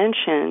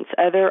dimensions,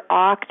 other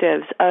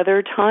octaves,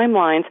 other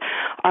timelines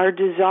are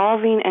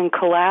dissolving and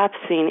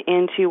collapsing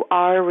into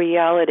our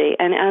reality.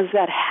 And as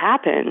that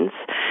happens,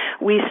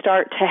 we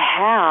start to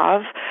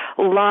have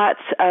lots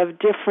of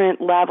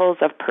different levels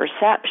of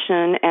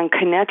perception and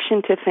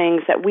connection to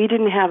things that we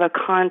didn't have a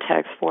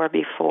context for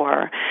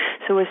before.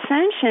 So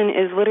ascension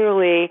is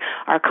literally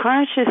our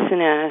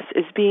consciousness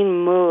is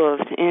being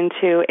moved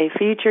into a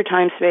future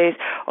time space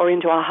or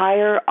into a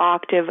higher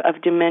octave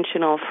of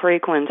dimensional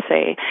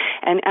frequency.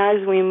 And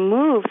as we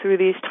move through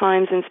these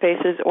times and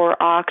spaces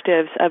or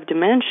octaves of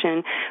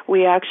dimension,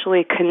 we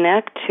actually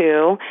connect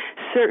to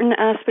certain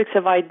aspects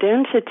of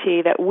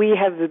identity that we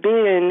have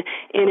been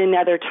in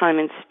another time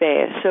and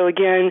space. So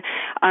again,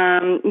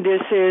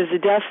 this is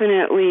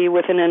definitely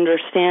with an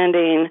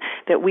understanding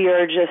that we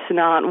are just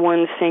not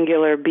one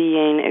singular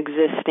being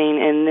existing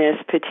in this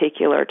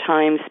particular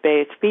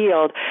time-space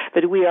field,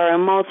 but we are a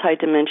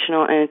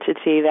multidimensional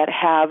entity that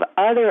have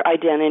other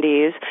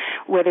identities,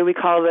 whether we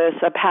call this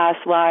a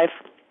past life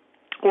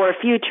or a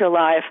future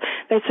life.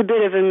 That's a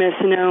bit of a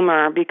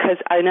misnomer because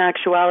in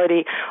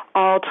actuality,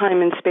 all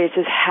time and space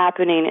is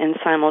happening in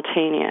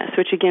simultaneous,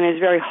 which again is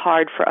very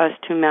hard for us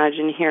to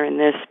imagine here in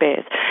this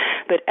space.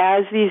 But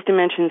as these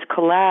dimensions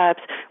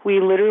collapse, we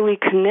literally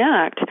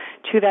connect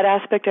to that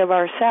aspect of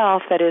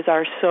ourself that is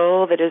our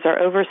soul, that is our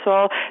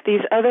oversoul,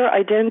 these other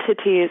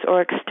identities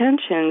or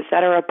extensions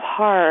that are a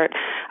part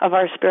of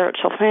our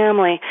spiritual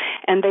family,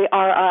 and they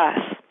are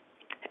us.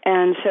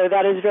 And so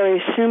that is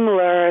very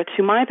similar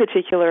to my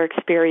particular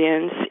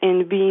experience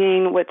in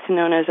being what's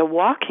known as a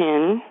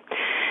walk-in,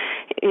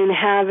 in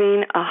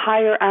having a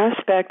higher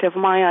aspect of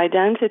my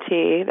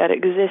identity that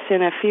exists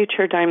in a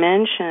future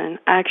dimension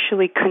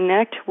actually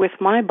connect with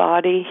my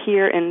body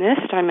here in this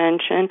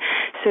dimension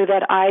so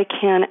that I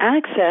can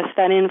access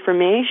that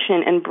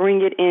information and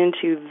bring it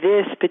into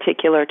this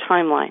particular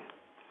timeline.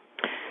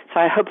 So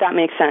I hope that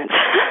makes sense.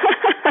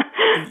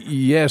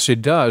 Yes,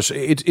 it does.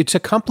 It's a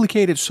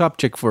complicated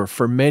subject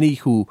for many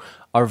who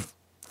are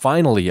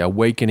finally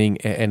awakening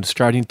and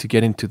starting to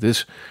get into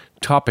this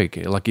topic,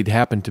 like it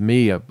happened to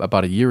me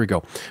about a year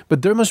ago.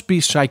 But there must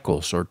be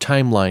cycles or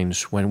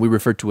timelines when we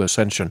refer to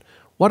ascension.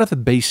 What are the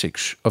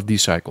basics of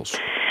these cycles?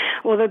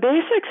 Well, the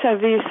basics of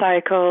these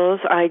cycles,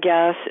 I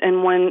guess,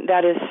 and one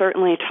that is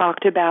certainly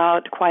talked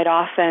about quite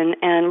often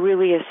and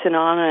really is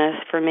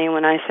synonymous for me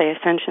when I say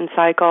ascension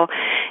cycle,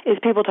 is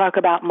people talk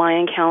about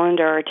Mayan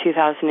calendar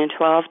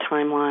 2012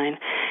 timeline.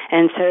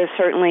 And so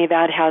certainly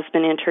that has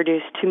been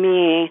introduced to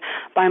me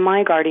by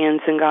my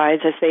guardians and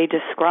guides as they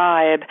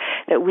describe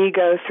that we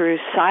go through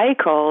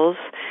cycles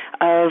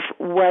of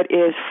what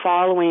is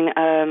following,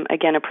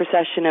 again, a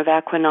precession of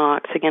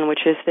equinox, again,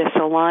 which is this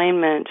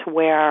alignment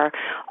where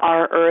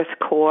our earth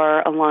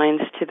core aligns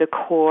to the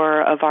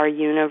core of our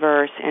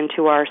universe and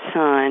to our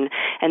sun.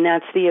 And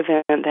that's the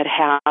event that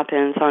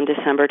happens on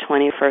December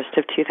 21st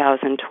of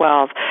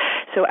 2012.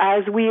 So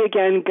as we,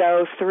 again,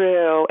 go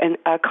through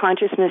a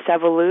consciousness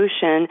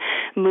evolution,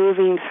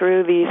 moving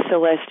through these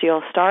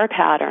celestial star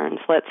patterns,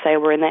 let's say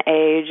we're in the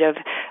age of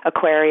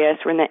Aquarius,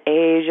 we're in the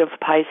age of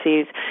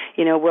Pisces,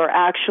 we're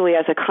actually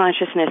as a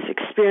consciousness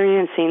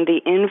experiencing the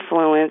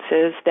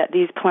influences that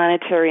these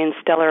planetary and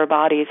stellar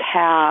bodies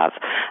have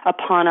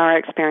upon our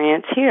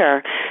experience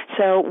here.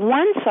 So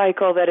one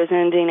cycle that is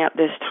ending at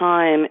this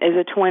time is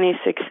a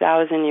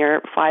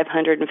 26,000-year,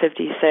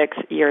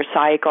 556-year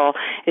cycle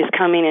is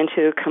coming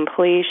into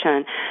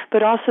completion.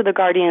 But also the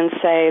guardians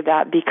say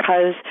that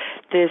because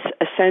this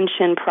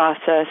ascension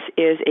process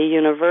is a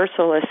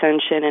universal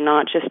ascension and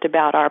not just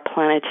about our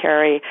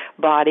planetary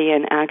body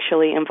and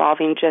actually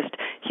involving just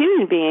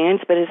human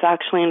beings, but is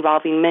actually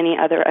involving many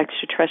other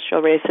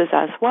extraterrestrial races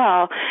as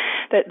well,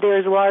 that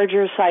there's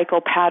larger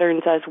cycle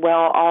patterns as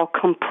well, all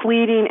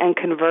completing and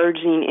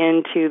converging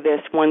into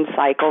this one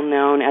cycle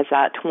known as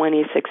that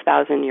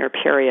 26,000-year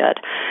period.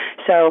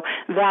 So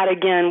that,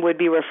 again, would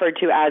be referred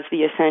to as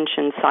the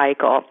Ascension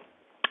cycle.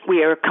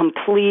 We are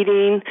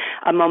completing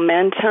a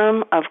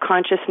momentum of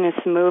consciousness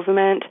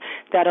movement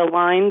that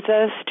aligns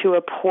us to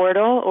a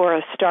portal or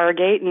a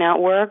Stargate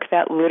network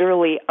that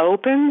literally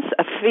opens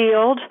a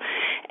field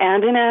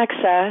and an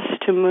access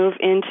to move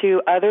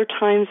into other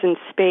times and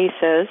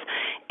spaces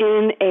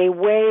in a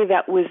way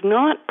that was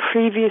not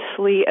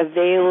previously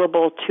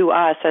available to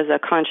us as a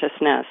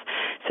consciousness.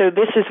 So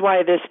this is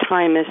why this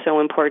time is so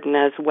important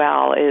as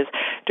well, is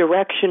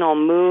directional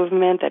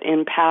movement that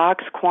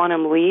impacts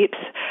quantum leaps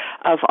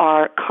of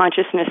our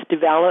consciousness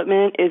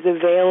development is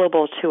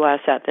available to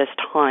us at this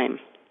time.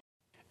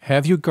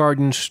 Have your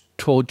guardians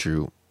told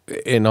you,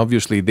 and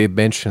obviously they've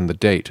mentioned the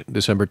date,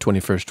 December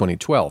 21st,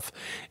 2012,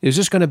 is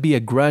this going to be a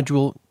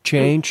gradual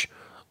change,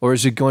 or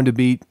is it going to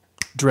be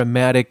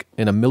dramatic,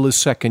 in a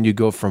millisecond you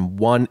go from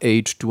one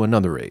age to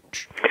another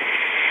age?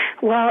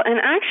 Well, in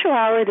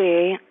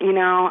actuality,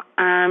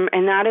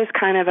 and that is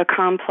kind of a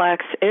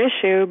complex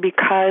issue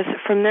because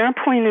from their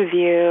point of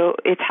view,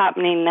 it's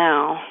happening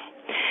now.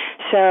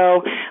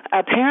 So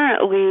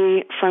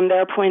apparently, from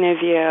their point of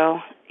view,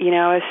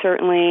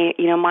 certainly,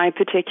 my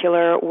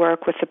particular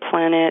work with the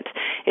planet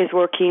is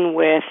working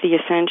with the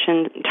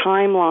Ascension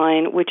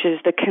timeline, which is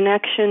the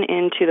connection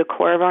into the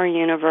core of our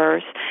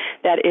universe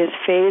that is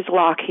phase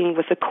locking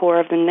with the core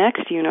of the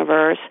next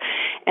universe.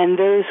 And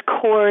those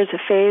cores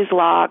phase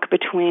lock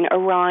between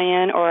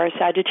Orion, or our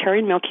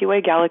Sagittarian Milky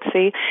Way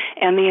galaxy,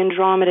 and the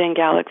Andromedan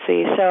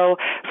galaxy. So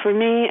for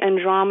me,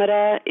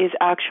 Andromeda is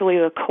actually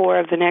the core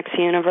of the next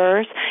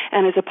universe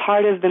and is a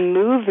part of the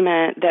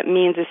movement that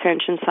means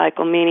Ascension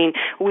cycle, meaning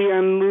we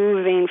are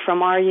moving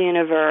from our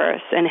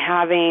universe and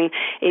having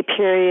a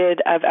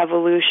period of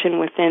evolution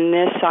within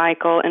this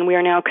cycle, and we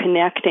are now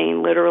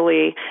connecting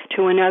literally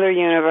to another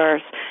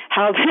universe.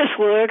 How this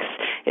looks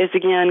is,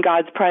 again,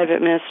 God's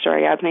private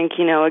mystery. I think,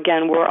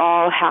 again, we're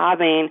all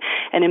having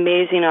an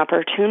amazing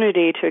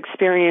opportunity to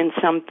experience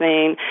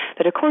something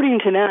that, according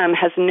to them,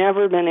 has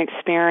never been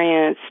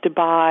experienced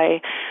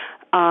by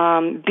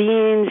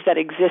beings that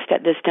exist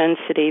at this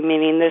density,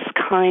 meaning this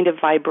kind of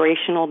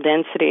vibrational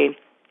density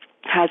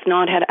has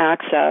not had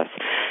access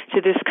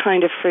to this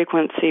kind of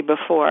frequency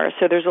before.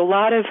 So there's a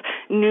lot of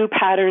new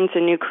patterns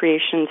and new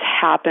creations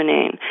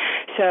happening.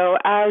 So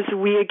as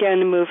we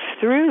again move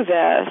through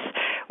this,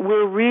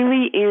 we're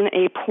really in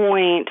a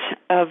point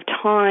of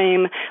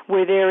time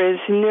where there is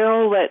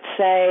no, let's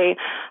say,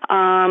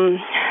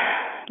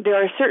 there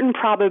are certain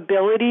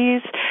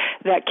probabilities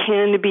that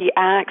can be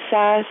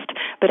accessed,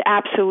 but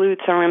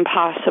absolutes are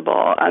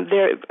impossible.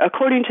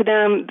 According to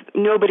them,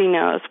 nobody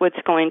knows what's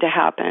going to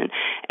happen.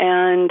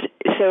 And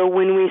so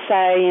when we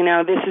say,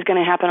 this is going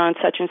to happen on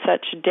such and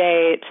such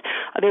date,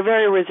 they're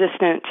very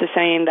resistant to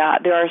saying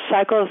that. There are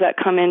cycles that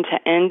come into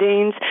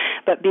endings,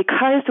 but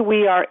because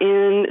we are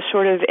in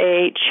sort of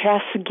a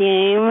chess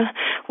game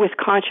with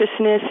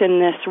consciousness in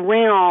this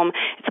realm,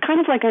 it's kind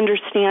of like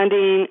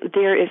understanding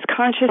there is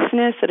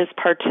consciousness that is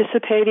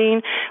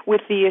participating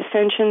with the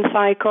Ascension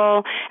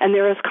cycle, and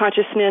there is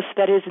consciousness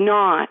that is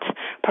not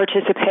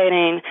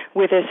participating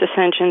with this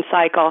Ascension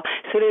cycle.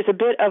 So there's a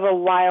bit of a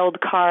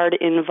wild card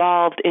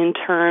involved in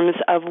terms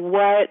of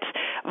what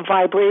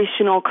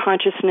vibrational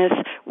consciousness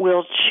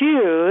will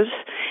choose,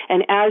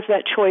 and as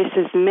that choice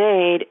is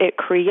made, it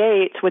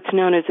creates what's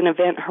known as an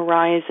event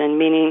horizon,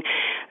 meaning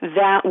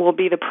that will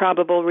be the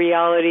probable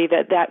reality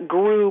that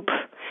group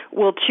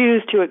will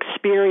choose to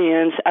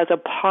experience as a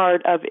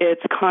part of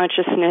its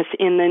consciousness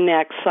in the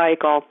next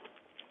cycle.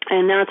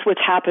 And that's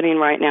what's happening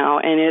right now,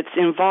 and it's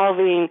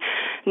involving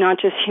not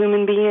just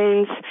human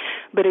beings,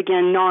 but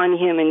again,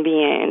 non-human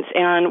beings.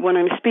 And when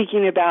I'm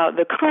speaking about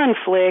the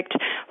conflict,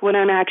 what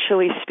I'm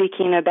actually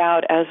speaking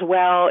about as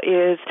well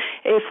is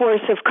a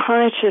force of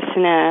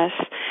consciousness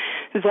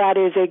that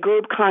is a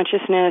group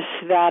consciousness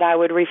that I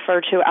would refer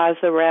to as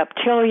the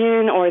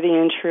reptilian or the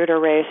intruder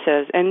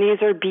races. And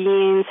these are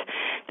beings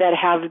that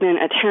have been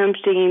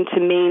attempting to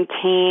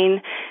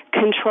maintain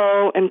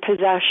control and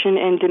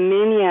possession and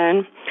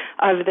dominion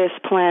of this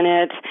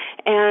planet.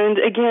 And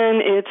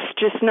again, it's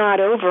just not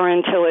over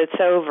until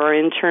it's over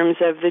in terms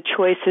of the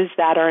choices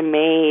that are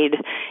made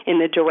in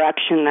the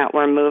direction that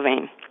we're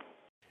moving.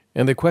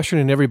 And the question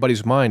in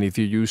everybody's mind, if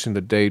you're using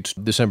the date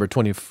December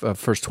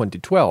 21st,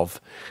 2012,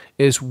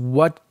 is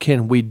what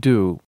can we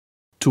do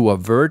to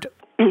avert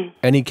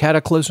any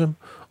cataclysm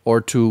or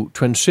to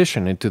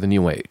transition into the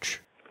new age?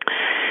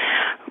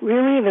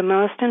 Really, the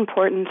most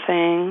important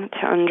thing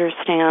to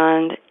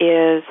understand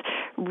is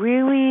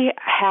really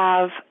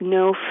have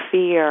no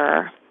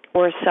fear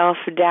or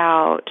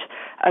self-doubt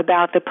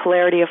about the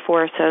polarity of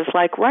forces.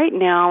 Like right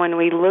now, when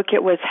we look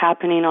at what's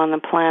happening on the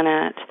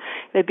planet,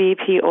 the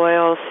BP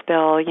oil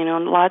spill,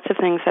 lots of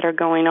things that are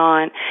going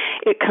on.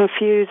 It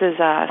confuses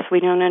us. We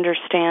don't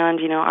understand,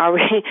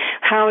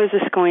 how is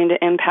this going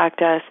to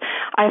impact us?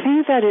 I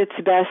think that it's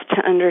best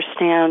to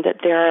understand that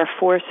there are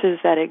forces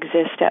that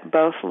exist at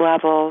both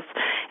levels,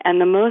 and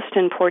the most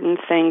important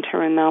thing to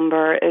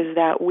remember is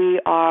that we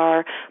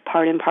are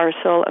part and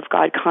parcel of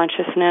God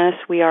consciousness.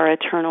 We are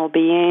eternal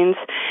beings,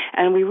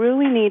 and we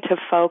really need to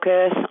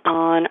focus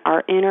on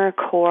our inner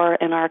core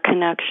and our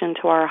connection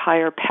to our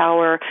higher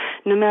power,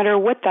 no matter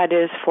what that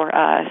is for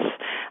us.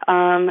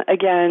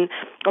 Again,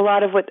 a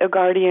lot of what the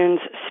Guardians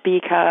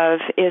speak of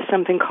is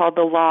something called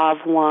the Law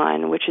of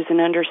One, which is an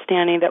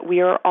understanding that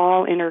we are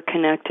all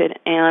interconnected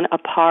and a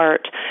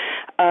part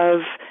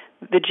of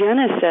the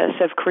genesis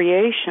of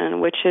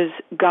creation, which is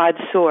God's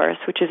source,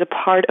 which is a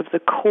part of the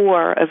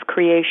core of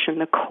creation,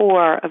 the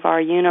core of our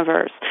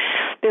universe.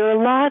 There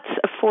are lots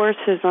of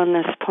forces on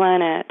this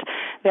planet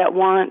that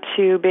want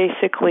to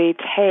basically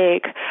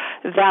take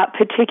that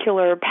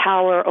particular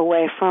power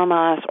away from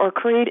us or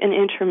create an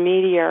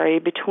intermediary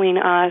between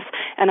us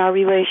and our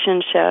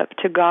relationship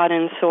to God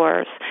and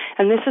Source.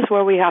 And this is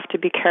where we have to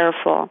be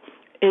careful.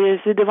 It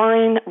is the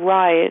divine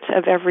right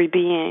of every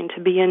being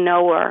to be a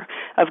knower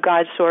of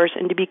God's source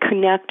and to be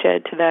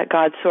connected to that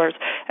God's source.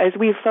 As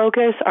we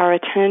focus our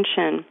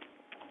attention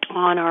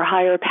on our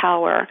higher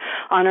power,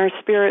 on our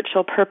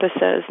spiritual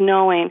purposes,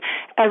 knowing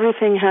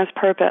everything has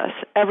purpose,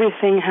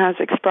 everything has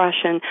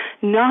expression,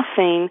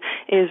 nothing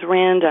is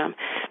random.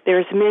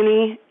 There's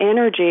many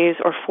energies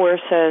or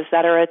forces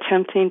that are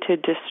attempting to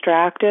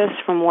distract us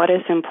from what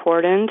is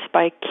important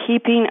by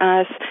keeping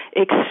us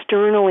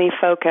externally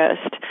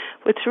focused.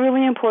 What's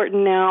really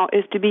important now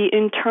is to be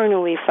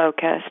internally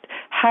focused.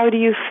 How do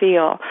you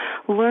feel?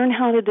 Learn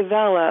how to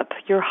develop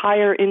your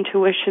higher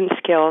intuition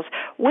skills.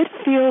 What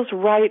feels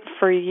right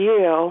for you,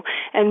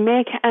 and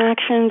make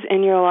actions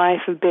in your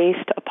life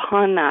based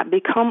upon that.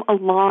 Become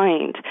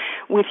aligned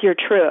with your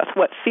truth,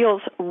 what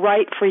feels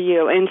right for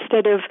you,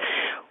 instead of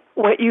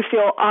what you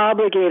feel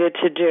obligated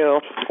to do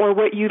or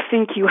what you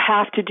think you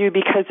have to do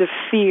because of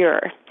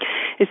fear.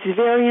 It's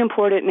very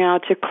important now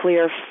to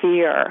clear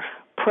fear.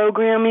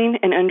 Programming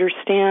and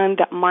understand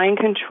that mind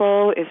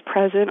control is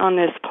present on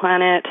this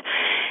planet,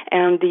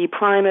 and the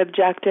prime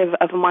objective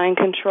of mind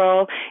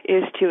control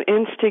is to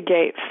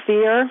instigate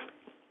fear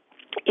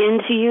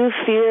into you,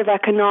 fear of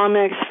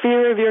economics,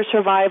 fear of your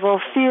survival,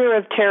 fear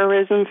of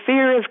terrorism,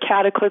 fear of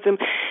cataclysm.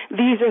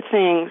 These are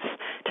things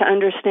to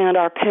understand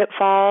our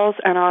pitfalls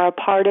and are a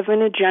part of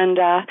an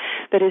agenda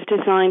that is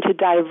designed to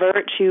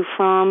divert you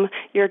from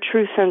your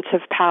true sense of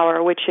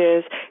power, which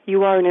is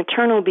you are an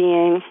eternal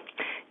being.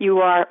 You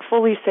are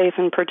fully safe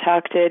and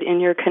protected in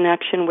your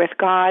connection with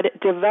God.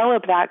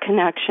 Develop that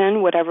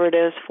connection, whatever it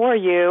is for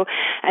you,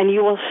 and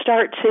you will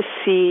start to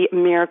see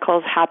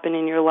miracles happen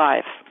in your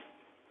life.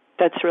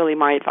 That's really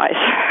my advice.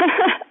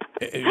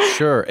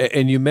 Sure.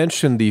 And you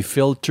mentioned the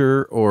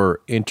filter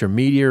or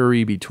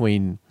intermediary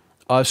between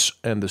us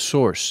and the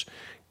source.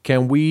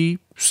 Can we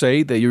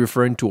say that you're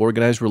referring to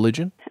organized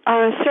religion?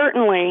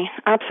 Certainly,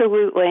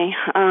 absolutely.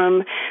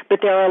 But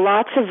there are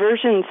lots of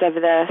versions of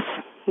this.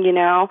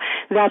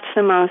 That's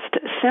the most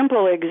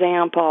simple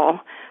example,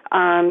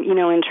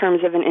 in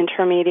terms of an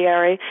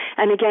intermediary.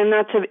 And again,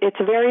 it's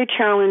very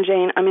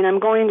challenging. I'm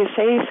going to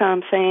say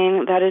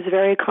something that is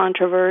very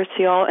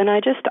controversial, and I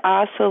just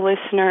ask the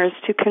listeners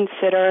to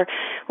consider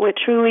what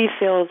truly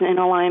feels in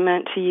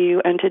alignment to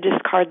you and to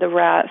discard the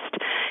rest.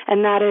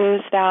 And that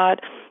is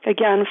that,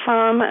 again,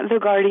 from the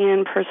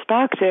Guardian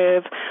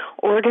perspective,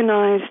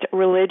 organized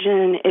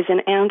religion is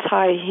an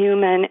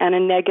anti-human and a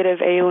negative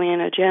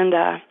alien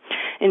agenda.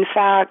 In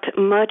fact,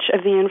 much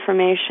of the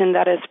information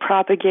that is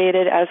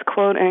propagated as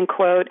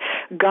quote-unquote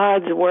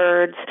God's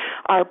words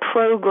are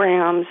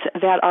programs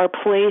that are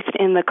placed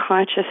in the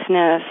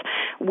consciousness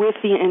with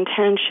the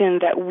intention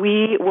that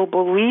we will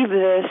believe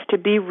this to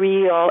be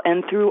real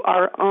and through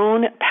our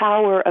own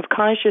power of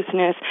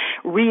consciousness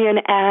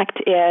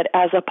reenact it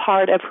as a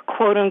part of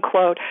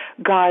quote-unquote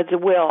God's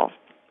will.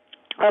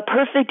 A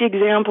perfect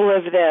example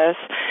of this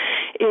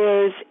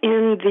is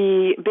in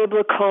the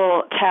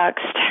biblical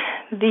text,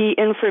 the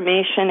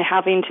information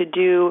having to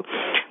do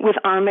with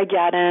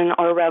Armageddon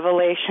or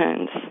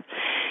Revelations.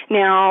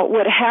 Now,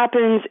 what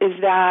happens is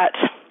that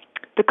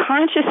the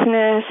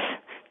consciousness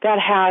that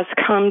has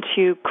come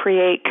to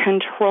create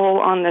control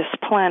on this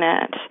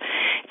planet,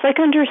 it's like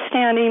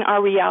understanding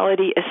our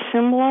reality is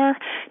similar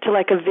to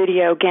like a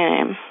video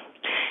game.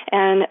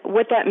 And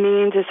what that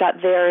means is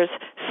that there's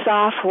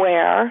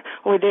software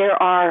or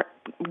there are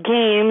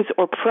games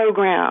or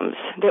programs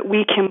that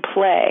we can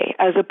play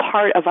as a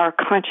part of our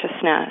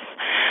consciousness.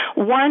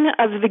 One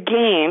of the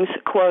games,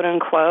 quote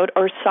unquote,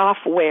 or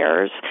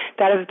softwares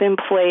that have been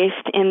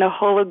placed in the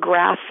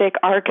holographic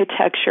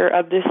architecture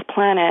of this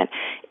planet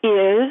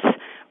is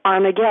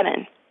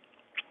Armageddon.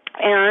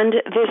 And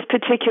this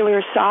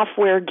particular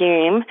software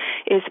game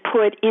is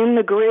put in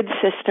the grid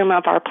system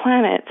of our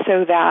planet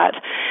so that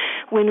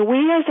when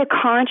we as a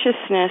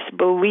consciousness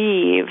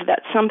believe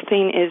that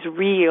something is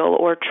real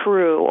or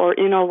true or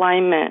in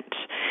alignment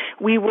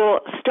we will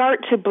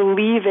start to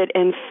believe it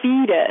and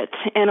feed it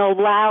and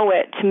allow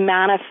it to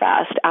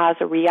manifest as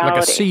a reality.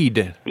 Like a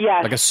seed.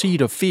 Yes. Like a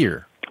seed of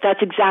fear.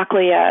 That's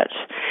exactly it.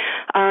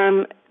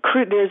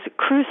 There's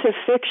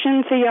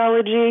crucifixion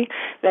theology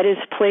that is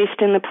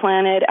placed in the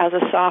planet as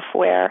a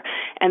software,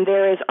 and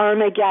there is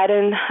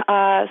Armageddon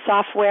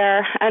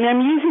software. And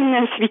I'm using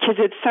this because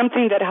it's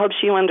something that helps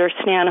you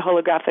understand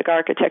holographic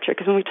architecture,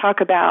 because when we talk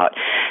about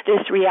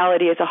this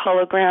reality as a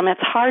hologram,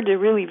 it's hard to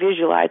really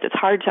visualize. It's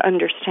hard to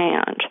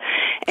understand.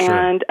 Sure.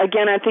 And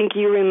again, I think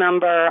you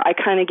remember I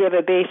kind of give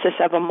a basis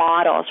of a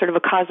model, sort of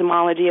a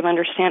cosmology of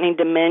understanding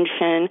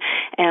dimension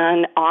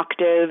and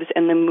octaves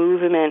and the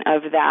movement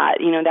of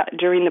that, that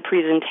during the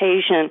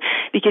presentation,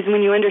 because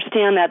when you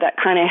understand that, that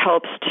kind of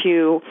helps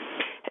to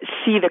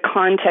see the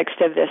context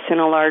of this in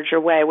a larger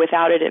way.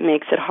 Without it, it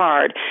makes it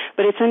hard.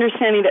 But it's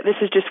understanding that this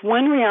is just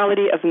one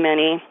reality of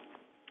many.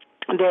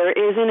 There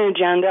is an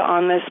agenda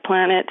on this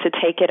planet to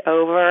take it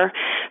over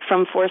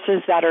from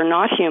forces that are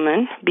not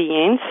human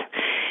beings.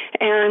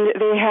 And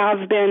they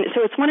have been,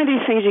 so it's one of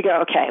these things you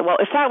go, okay, well,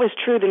 if that was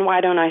true, then why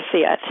don't I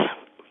see it?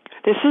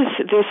 This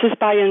is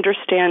by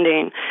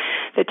understanding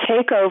the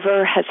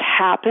takeover has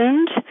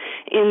happened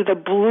in the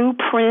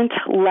blueprint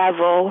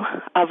level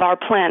of our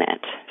planet.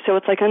 So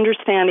it's like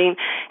understanding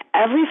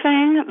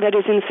everything that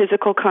is in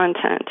physical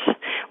content,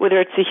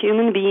 whether it's a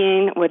human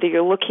being, whether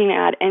you're looking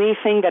at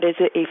anything that is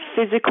a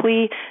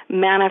physically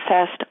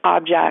manifest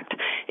object,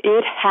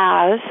 it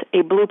has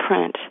a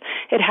blueprint.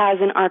 It has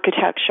an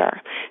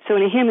architecture. So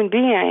in a human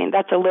being,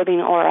 that's a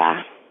living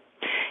aura.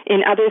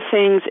 In other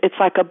things, it's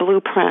like a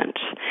blueprint.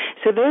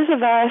 So those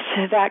of us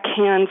that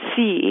can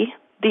see,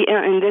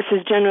 and this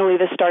is generally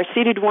the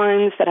star-seeded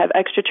ones that have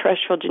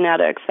extraterrestrial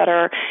genetics that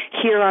are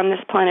here on this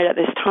planet at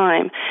this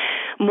time,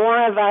 more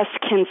of us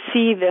can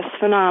see this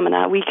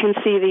phenomena. We can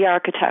see the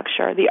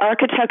architecture. The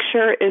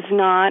architecture is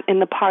not in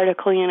the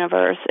particle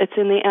universe. It's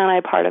in the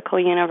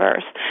antiparticle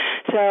universe.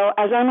 So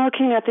as I'm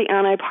looking at the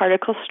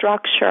antiparticle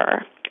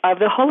structure of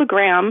the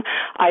hologram,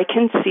 I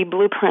can see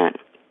blueprint.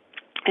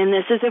 And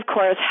this is, of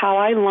course, how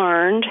I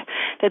learned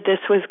that this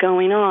was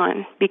going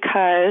on,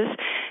 because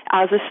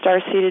as a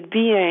star-seeded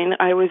being,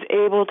 I was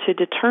able to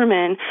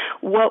determine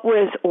what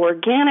was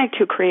organic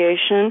to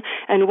creation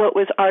and what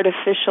was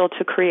artificial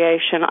to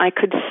creation. I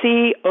could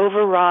see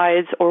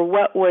overrides or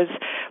what was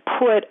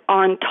put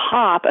on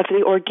top of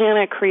the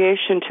organic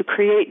creation to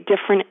create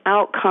different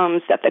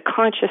outcomes that the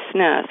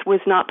consciousness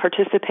was not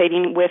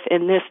participating with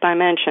in this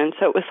dimension.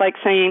 So it was like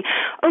saying,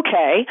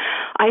 okay,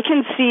 I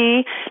can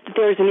see that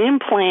there's an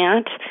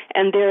implant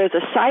and there is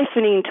a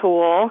siphoning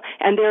tool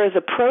and there is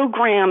a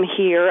program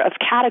here of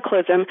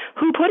cataclysm.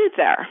 Who put it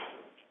there?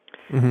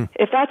 Mm-hmm.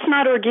 If that's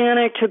not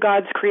organic to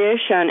God's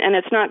creation and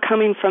it's not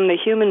coming from the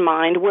human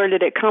mind, where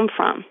did it come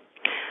from?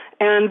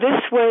 And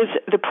this was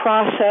the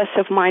process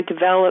of my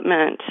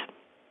development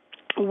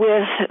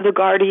with the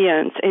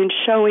guardians in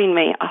showing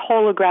me a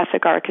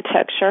holographic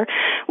architecture,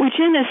 which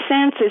in a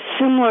sense is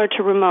similar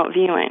to remote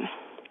viewing.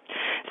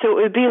 So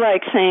it would be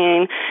like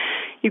saying,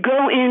 you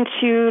go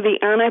into the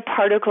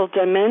antiparticle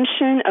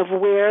dimension of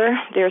where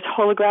there's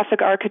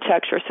holographic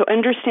architecture. So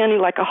understanding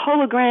like a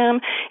hologram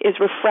is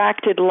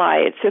refracted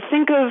light. So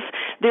think of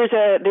there's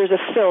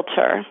a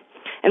filter.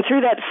 And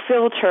through that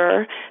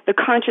filter, the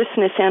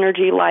consciousness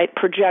energy light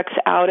projects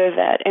out of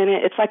it. And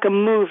it's like a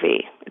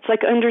movie. It's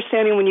like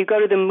understanding when you go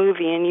to the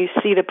movie and you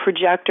see the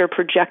projector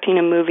projecting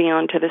a movie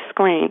onto the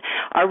screen.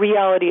 Our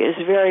reality is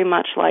very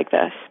much like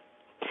this.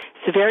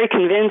 It's very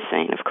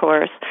convincing, of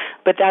course,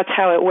 but that's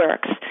how it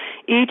works.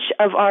 Each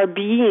of our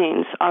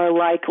beings are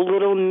like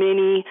little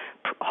mini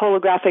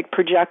holographic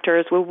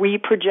projectors where we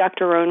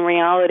project our own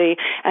reality,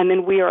 and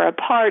then we are a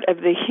part of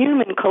the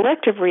human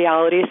collective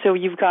reality. So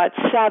you've got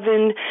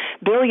 7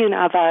 billion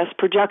of us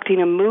projecting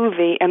a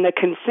movie, and the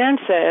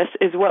consensus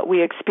is what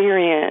we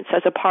experience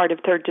as a part of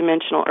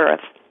third-dimensional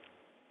Earth.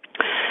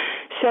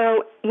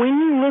 So when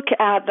you look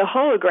at the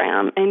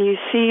hologram and you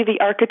see the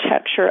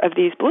architecture of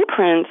these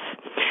blueprints,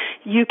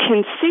 you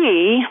can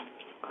see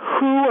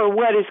who or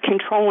what is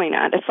controlling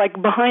it. It's like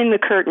behind the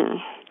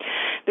curtain.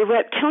 The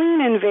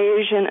reptilian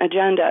invasion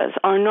agendas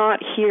are not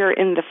here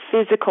in the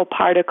physical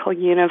particle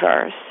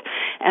universe.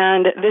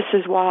 And this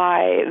is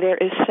why there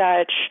is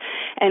such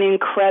an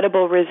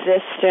incredible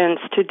resistance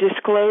to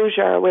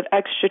disclosure with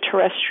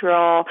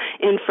extraterrestrial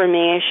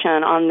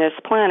information on this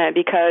planet.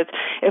 Because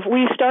if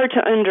we start to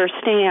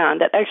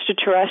understand that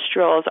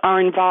extraterrestrials are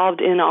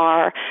involved in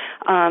our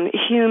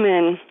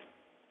human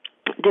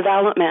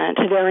development,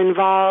 they're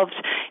involved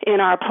in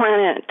our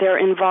planet, they're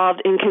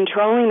involved in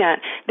controlling it,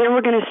 then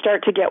we're going to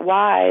start to get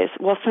wise.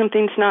 Well,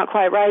 something's not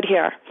quite right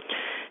here.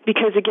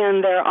 Because,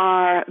 again, there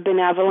are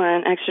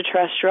benevolent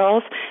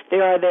extraterrestrials.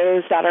 There are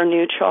those that are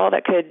neutral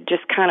that could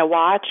just kind of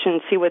watch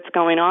and see what's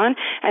going on.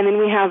 And then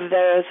we have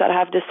those that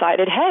have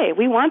decided, hey,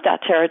 we want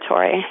that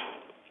territory.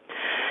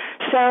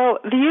 So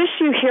the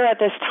issue here at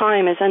this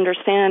time is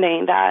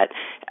understanding that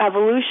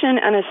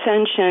evolution and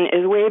ascension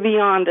is way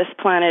beyond this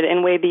planet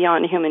and way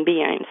beyond human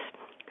beings.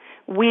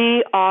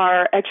 We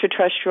are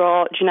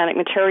extraterrestrial genetic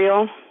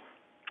material.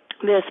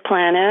 This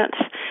planet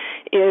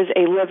is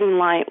a living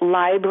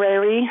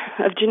library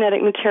of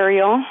genetic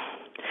material.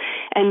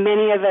 And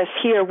many of us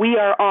here, we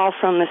are all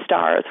from the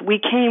stars. We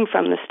came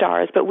from the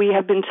stars, but we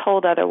have been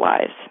told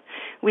otherwise.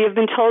 We have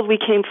been told we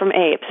came from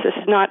apes. This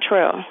is not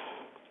true.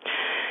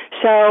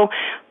 So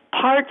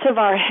parts of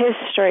our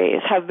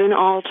histories have been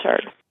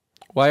altered.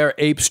 Why are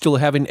apes still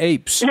having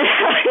apes? Yeah,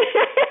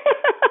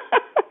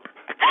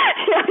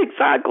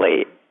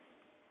 exactly.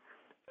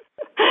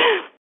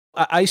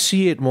 I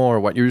see it more,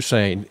 what you're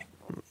saying.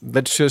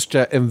 Let's just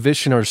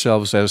envision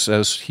ourselves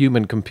as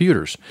human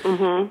computers.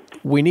 Mm-hmm.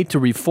 We need to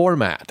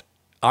reformat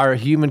our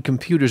human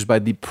computers by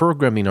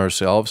deprogramming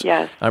ourselves,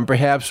 yes, and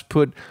perhaps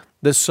put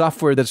the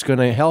software that's going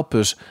to help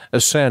us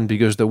ascend,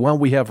 because the one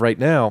we have right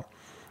now,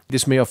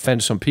 this may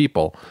offend some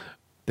people,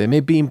 they may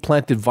be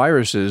implanted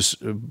viruses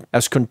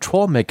as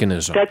control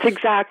mechanism. That's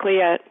exactly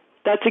it.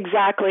 That's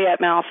exactly it,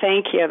 Mel.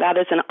 Thank you. That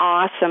is an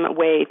awesome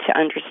way to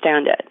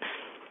understand it.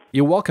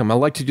 You're welcome. I'd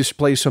like to just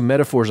play some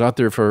metaphors out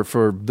there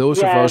for those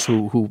of us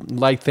who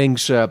like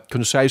things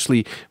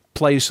concisely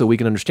placed so we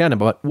can understand them.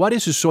 But what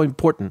is it so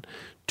important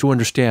to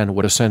understand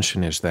what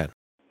ascension is then?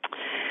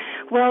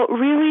 Well,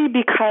 really,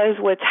 because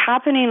what's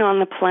happening on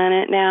the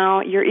planet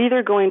now, you're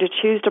either going to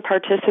choose to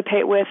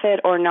participate with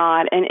it or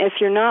not. And if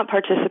you're not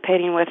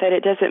participating with it,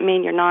 it doesn't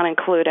mean you're not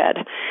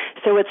included.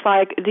 So it's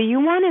like, do you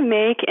want to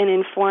make an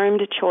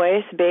informed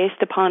choice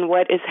based upon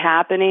what is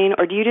happening,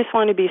 or do you just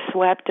want to be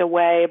swept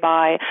away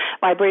by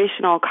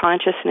vibrational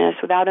consciousness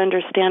without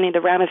understanding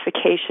the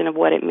ramification of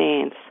what it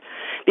means?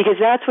 Because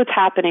that's what's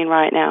happening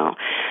right now.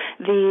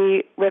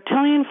 The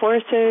reptilian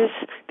forces,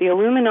 the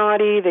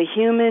Illuminati, the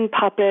human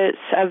puppets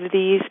of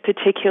these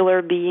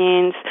particular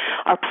beings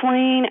are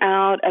playing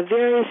out a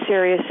very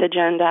serious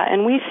agenda,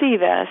 and we see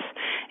this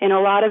in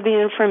a lot of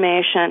the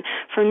information.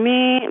 For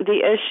me,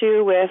 the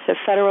issue with the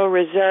Federal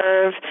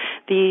Reserve,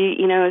 the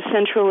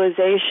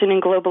centralization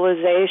and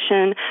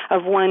globalization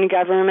of one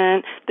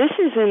government, this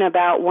isn't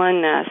about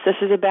oneness. This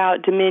is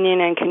about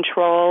dominion and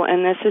control,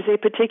 and this is a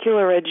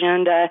particular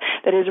agenda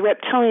that is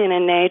reptilian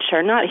in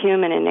nature, not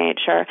human in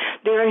nature.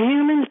 There are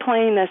humans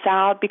playing this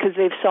out because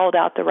they've sold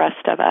out the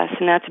rest of us,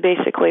 and that's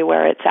basically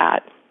where it's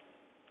at.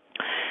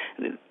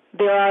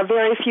 There are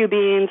very few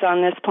beings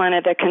on this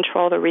planet that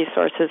control the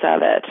resources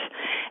of it.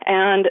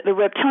 And the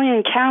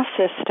reptilian caste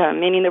system,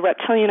 meaning the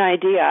reptilian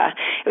idea,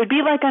 it would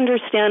be like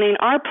understanding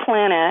our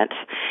planet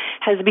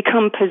has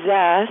become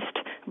possessed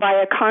by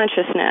a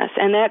consciousness,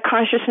 and that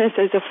consciousness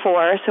is a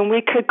force, and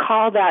we could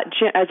call that,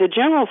 as a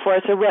general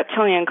force, a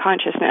reptilian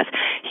consciousness.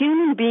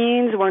 Human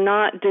beings were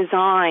not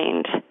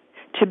designed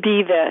to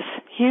be this.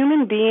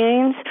 Human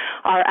beings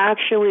are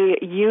actually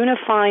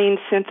unifying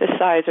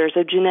synthesizers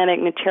of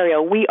genetic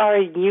material. We are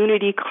a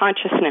unity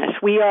consciousness.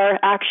 We are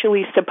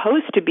actually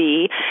supposed to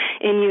be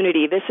in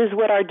unity. This is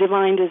what our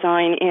divine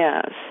design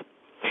is.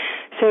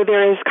 So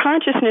there is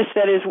consciousness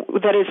that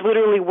is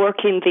literally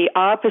working the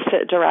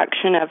opposite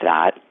direction of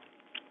that.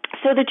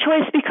 So the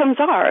choice becomes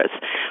ours.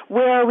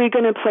 Where are we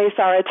going to place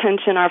our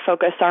attention, our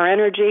focus, our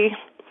energy?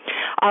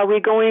 Are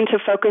we going to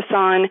focus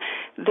on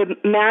the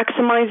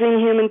maximizing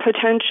human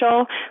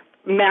potential,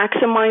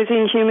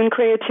 maximizing human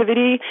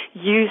creativity,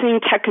 using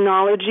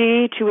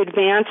technology to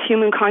advance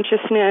human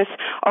consciousness?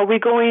 Are we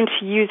going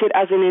to use it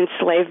as an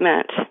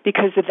enslavement?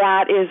 Because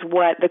that is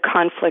what the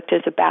conflict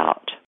is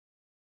about.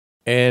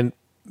 And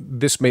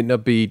this may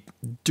not be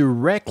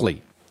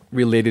directly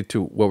related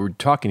to what we're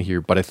talking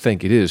here, but I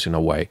think it is in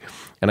a way.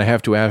 And I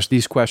have to ask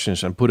these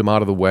questions and put them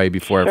out of the way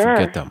before I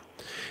forget them.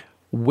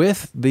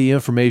 With the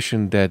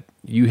information that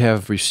you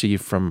have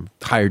received from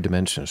higher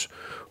dimensions,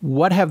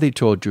 what have they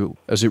told you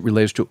as it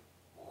relates to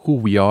who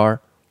we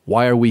are,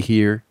 why are we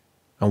here,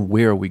 and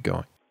where are we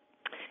going?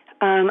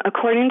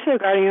 According to the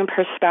Guardian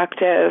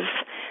perspective,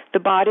 the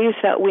bodies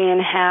that we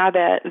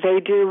inhabit, they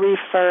do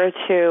refer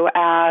to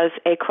as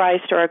a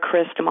Christ or a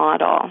Christ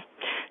model.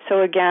 So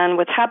again,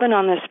 what's happened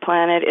on this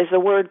planet is the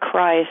word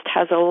Christ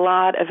has a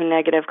lot of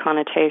negative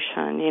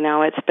connotation.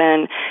 It's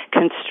been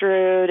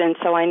construed, and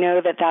so I know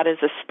that is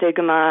a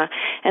stigma.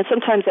 And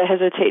sometimes I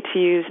hesitate to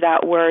use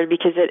that word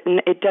because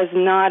it does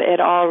not at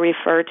all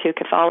refer to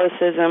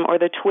Catholicism or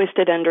the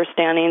twisted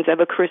understandings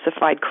of a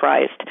crucified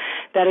Christ.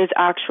 That is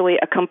actually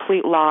a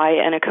complete lie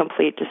and a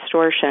complete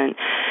distortion.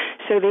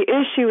 So the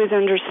issue is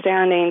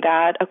understanding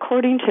that,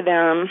 according to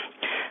them,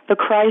 the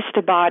Christ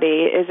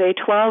body is a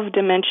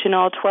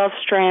 12-dimensional,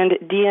 12-strand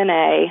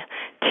DNA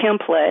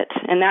template,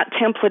 and that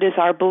template is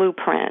our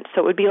blueprint.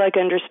 So it would be like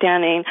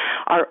understanding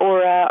our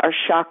aura, our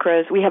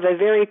chakras. We have a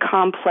very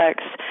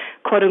complex,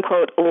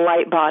 quote-unquote,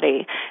 light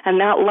body, and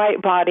that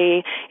light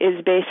body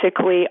is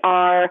basically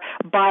our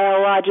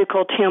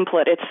biological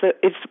template.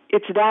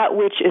 It's that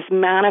which is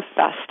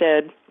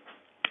manifested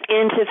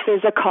into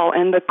physical,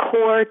 and the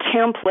core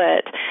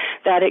template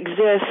that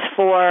exists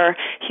for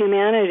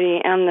humanity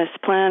and this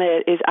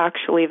planet is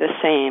actually the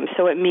same.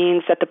 So it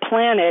means that the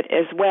planet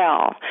as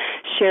well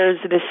shares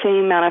the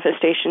same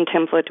manifestation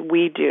template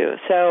we do.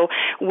 So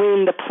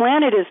when the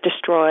planet is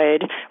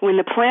destroyed, when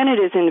the planet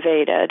is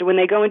invaded, when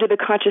they go into the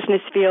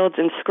consciousness fields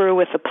and screw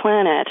with the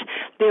planet,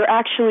 they're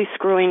actually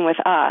screwing with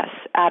us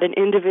at an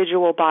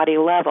individual body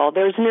level.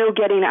 There's no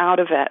getting out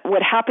of it.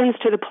 What happens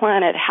to the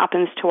planet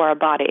happens to our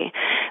body.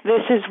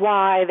 This is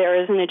why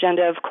there is an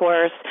agenda, of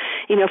course,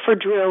 for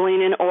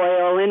drilling and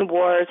oil and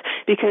wars,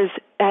 because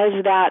as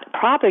that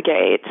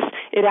propagates,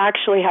 it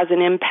actually has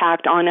an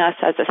impact on us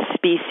as a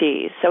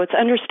species. So it's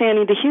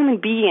understanding the human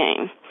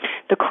being,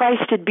 the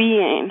Christed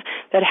being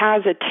that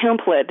has a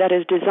template that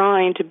is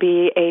designed to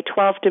be a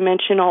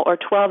 12-dimensional or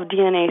 12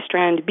 DNA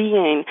strand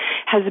being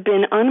has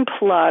been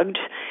unplugged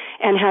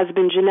and has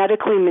been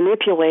genetically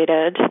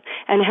manipulated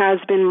and has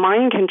been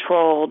mind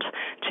controlled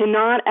to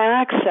not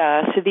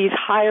access these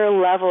higher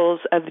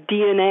levels of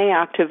DNA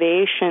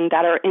activation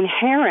that are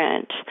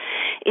inherent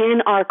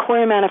in our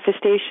core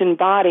manifestation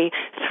body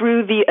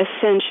through the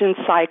ascension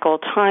cycle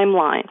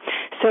timeline.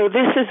 So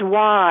this is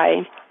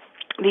why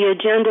the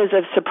agendas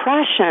of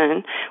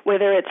suppression,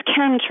 whether it's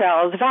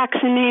chemtrails,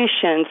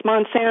 vaccinations,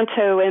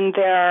 Monsanto and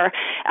their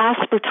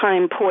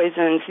aspartame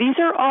poisons, these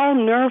are all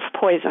nerve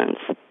poisons.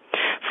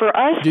 For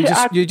us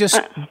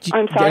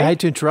I'm sorry? I hate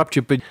to interrupt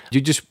you, but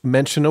you just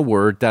mentioned a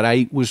word that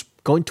I was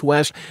going to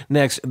ask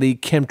next, the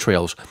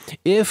chemtrails.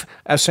 If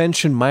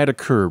ascension might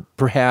occur,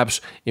 perhaps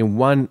in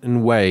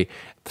one way,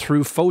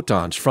 through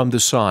photons from the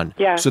sun,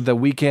 so that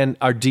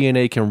our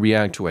DNA can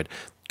react to it,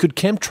 could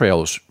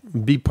chemtrails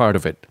be part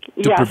of it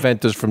to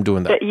prevent us from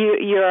doing that?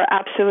 You're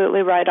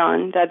absolutely right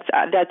on.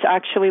 That's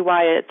actually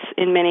why it's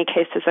in many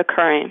cases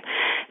occurring.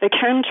 The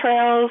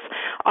chemtrails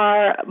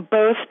are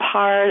both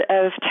part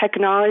of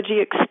technology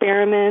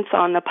experiments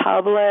on the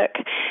public,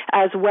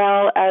 as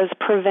well as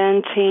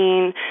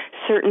preventing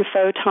certain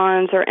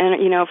photons or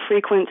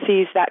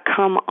frequencies that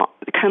come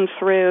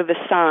through the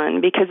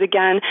sun. Because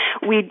again,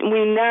 we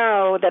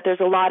know that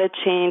there's a lot of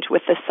change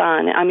with the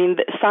sun. I mean,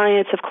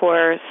 science, of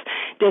course,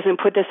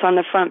 doesn't put this on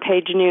the front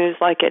page news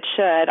like it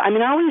should. I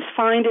mean, I always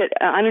find it,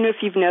 I don't know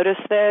if you've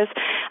noticed this,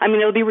 I mean,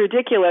 it'll be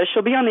ridiculous.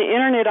 She'll be on the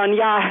internet on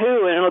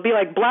Yahoo, and it'll be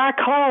like black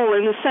hole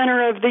in the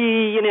center of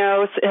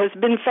has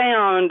been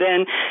found,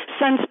 and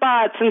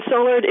sunspots and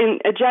solar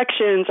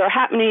ejections are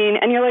happening,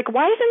 and you're like,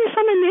 why isn't this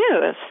on the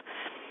news?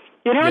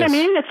 You know what I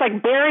mean? It's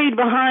like buried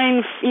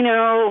behind,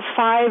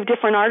 5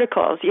 different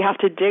articles. You have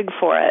to dig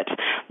for it.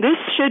 This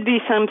should be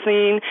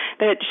something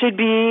that should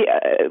be,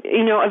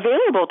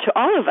 available to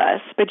all of us.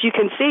 But you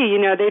can see,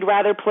 they'd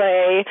rather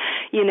play,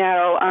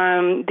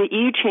 the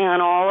E!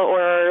 channel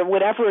or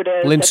whatever it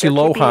is. Lindsay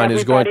Lohan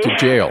is going to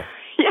jail.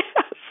 Yes.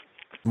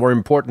 More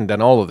important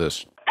than all of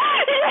this.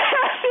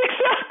 Yes,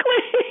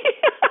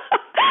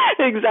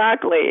 exactly.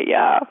 Exactly,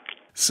 yeah.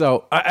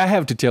 So I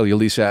have to tell you,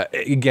 Lisa,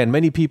 again,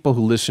 many people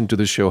who listen to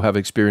the show have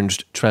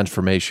experienced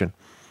transformation.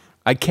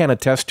 I can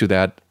attest to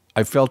that.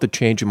 I felt a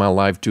change in my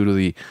life due to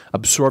the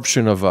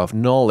absorption of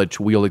knowledge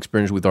we all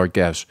experience with our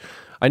guests.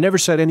 I never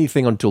said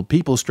anything until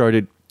people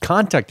started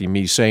contacting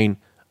me saying,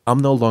 I'm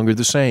no longer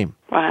the same.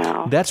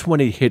 Wow. That's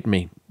when it hit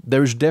me.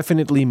 There's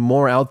definitely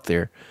more out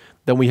there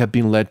than we have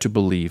been led to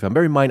believe. And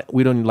bear in mind,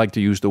 we don't like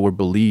to use the word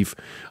believe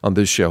on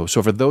this show.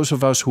 So for those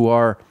of us who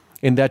are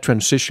in that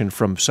transition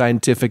from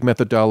scientific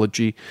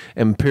methodology,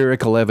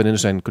 empirical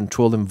evidence, and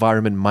controlled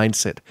environment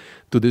mindset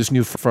to this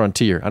new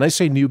frontier. And I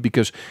say new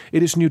because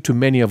it is new to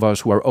many of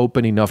us who are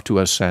open enough to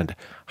ascend.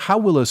 How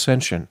will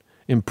ascension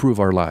improve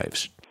our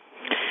lives?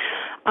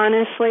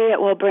 Honestly,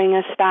 it will bring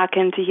us back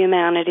into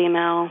humanity,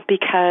 Mel,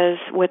 because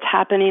what's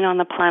happening on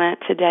the planet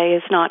today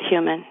is not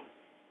human.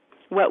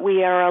 What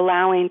we are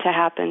allowing to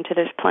happen to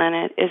this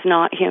planet is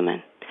not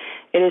human.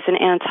 It is an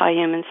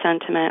anti-human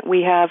sentiment.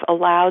 We have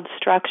allowed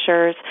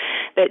structures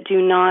that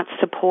do not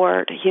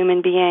support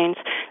human beings,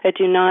 that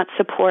do not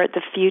support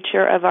the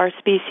future of our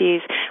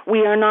species.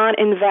 We are not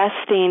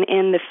investing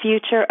in the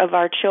future of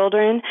our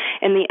children,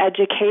 in the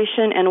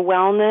education and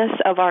wellness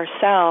of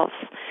ourselves.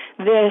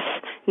 This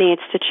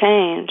needs to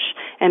change,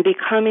 and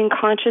becoming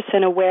conscious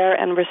and aware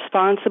and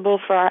responsible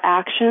for our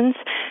actions,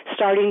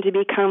 starting to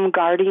become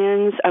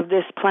guardians of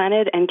this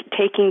planet and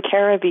taking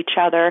care of each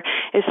other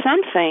is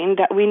something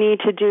that we need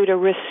to do to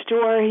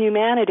restore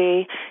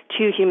humanity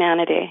to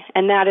humanity.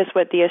 And that is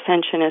what the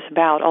Ascension is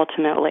about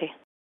ultimately.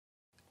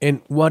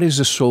 And what is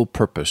the soul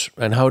purpose,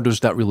 and how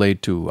does that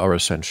relate to our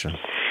Ascension?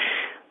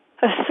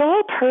 A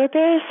soul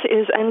purpose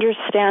is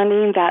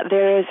understanding that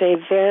there is a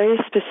very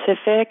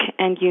specific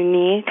and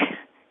unique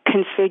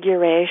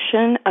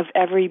configuration of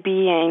every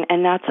being,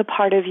 and that's a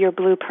part of your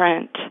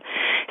blueprint.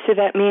 So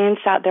that means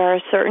that there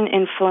are certain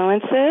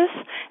influences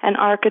and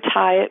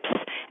archetypes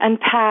and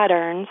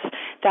patterns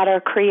that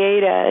are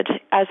created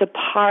as a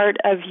part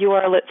of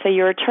your, let's say,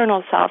 your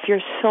eternal self.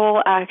 Your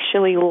soul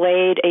actually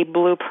laid a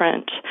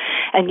blueprint,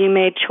 and you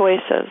made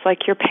choices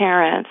like your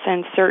parents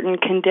and certain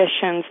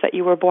conditions that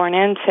you were born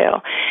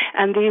into.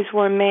 And these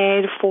were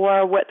made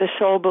for what the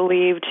soul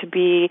believed to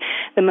be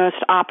the most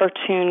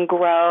opportune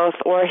growth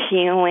or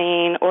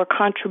healing or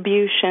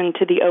contribution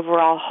to the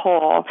overall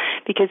whole.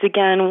 Because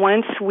again,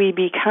 once we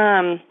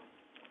become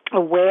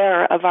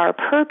aware of our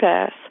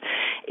purpose,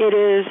 it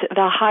is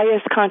the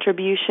highest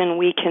contribution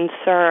we can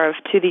serve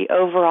to the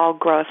overall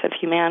growth of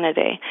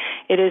humanity.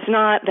 It is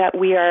not that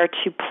we are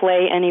to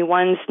play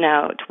anyone's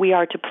note. We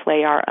are to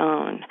play our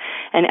own.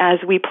 And as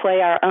we play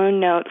our own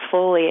note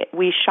fully,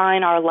 we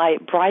shine our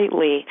light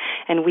brightly,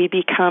 and we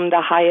become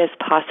the highest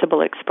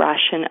possible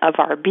expression of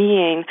our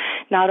being,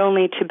 not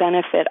only to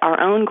benefit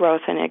our own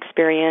growth and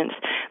experience,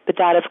 but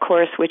that, of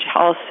course, which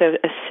also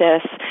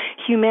assists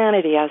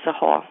humanity as a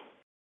whole.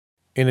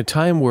 In a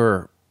time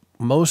where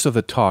most of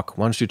the talk,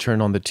 once you turn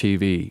on the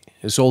TV,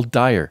 is all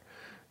dire,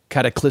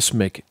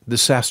 cataclysmic,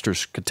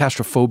 disasters,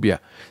 catastrophobia,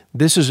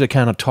 this is the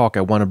kind of talk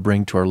I want to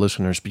bring to our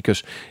listeners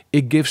because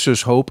it gives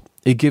us hope.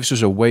 It gives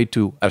us a way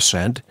to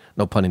ascend,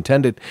 no pun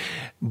intended,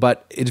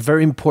 but it's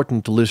very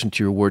important to listen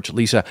to your words.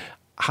 Lisa,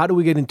 how do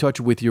we get in touch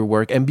with your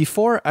work? And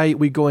before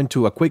we go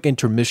into a quick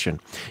intermission,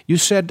 you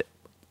said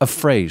a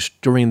phrase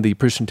during the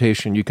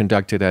presentation you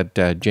conducted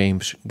at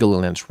James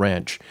Gilliland's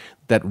ranch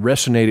that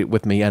resonated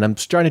with me, and I'm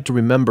starting to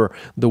remember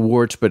the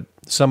words, but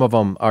some of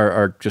them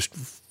are just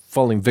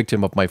falling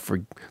victim of my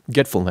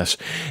forgetfulness.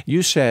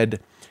 You said,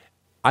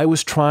 I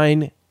was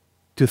trying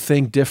to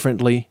think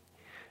differently,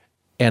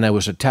 and I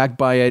was attacked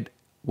by it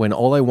when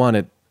all I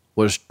wanted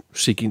was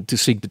seek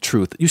the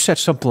truth. You said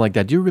something like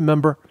that. Do you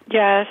remember?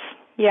 Yes.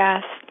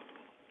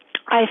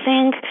 I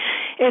think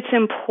it's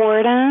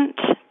important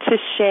to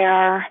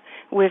share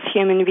with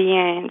human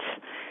beings.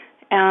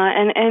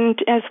 And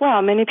as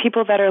well, many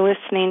people that are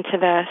listening to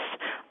this,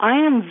 I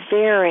am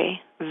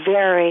very,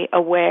 very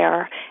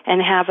aware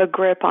and have a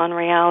grip on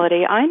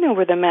reality. I know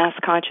where the mass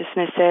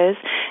consciousness is.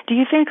 Do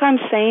you think I'm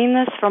saying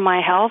this for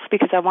my health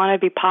because I want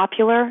to be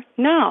popular?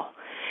 No.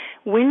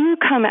 When you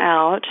come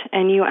out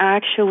and you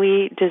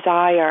actually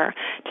desire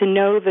to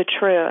know the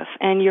truth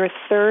and your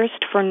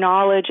thirst for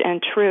knowledge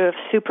and truth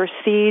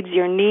supersedes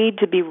your need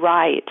to be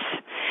right,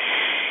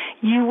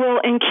 you will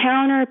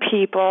encounter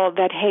people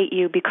that hate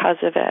you because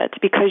of it,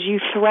 because you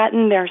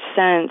threaten their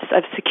sense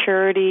of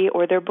security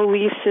or their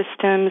belief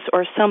systems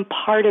or some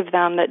part of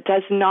them that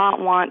does not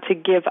want to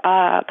give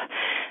up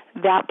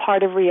that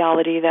part of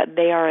reality that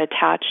they are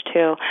attached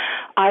to.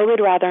 I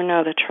would rather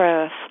know the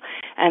truth,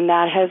 and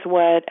that is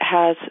what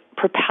has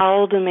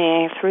propelled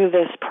me through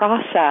this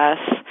process,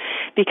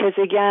 because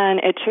again,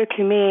 it took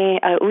me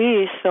at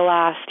least the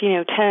last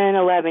 10,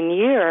 11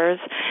 years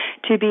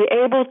to be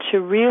able to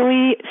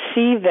really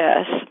see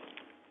this,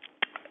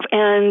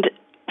 and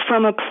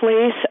from a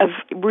place of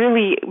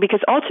really, because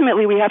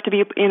ultimately we have to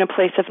be in a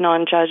place of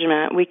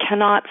non-judgment. We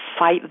cannot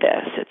fight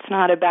this. It's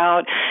not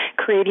about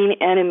creating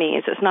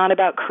enemies. It's not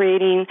about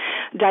creating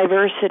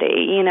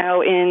diversity,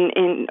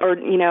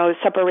 or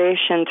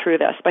separation through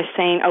this by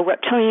saying,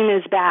 reptilian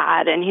is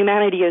bad and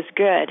humanity is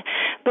good.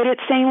 But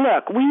it's saying,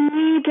 look, we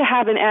need to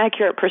have an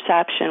accurate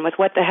perception with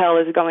what the hell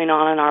is going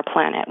on our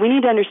planet. We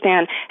need to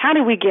understand, how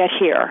did we get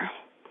here?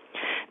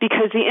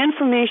 Because the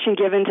information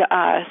given to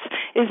us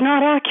is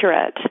not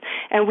accurate,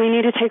 and we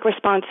need to take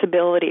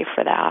responsibility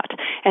for that.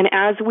 And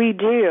as we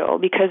do,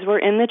 because we're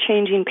in the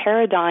changing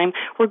paradigm,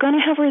 we're going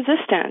to have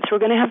resistance.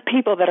 We're going to have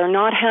people that are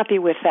not happy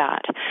with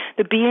that.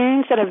 The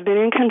beings that have been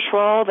in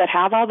control, that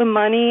have all the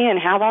money and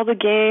have all the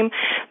game,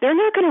 they're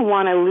not going to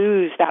want to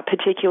lose that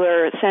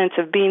particular sense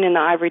of being in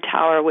the ivory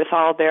tower with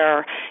all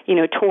their,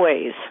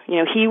 toys.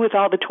 He with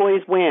all the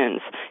toys wins.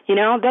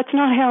 That's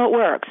not how it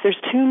works. There's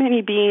too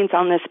many beings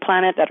on this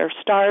planet that are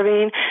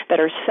starving, that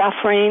are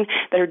suffering,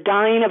 that are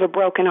dying of a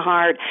broken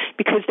heart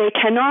because they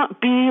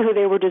cannot be who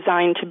they were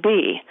designed to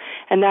be.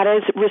 And that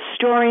is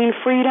restoring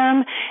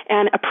freedom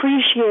and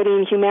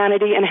appreciating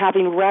humanity and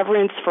having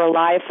reverence for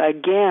life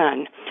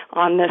again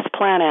on this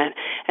planet.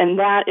 And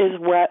that is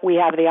what we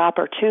have the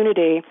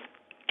opportunity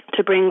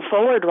to bring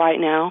forward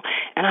right now.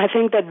 And I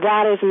think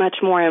that is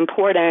much more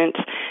important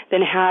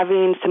than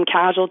having some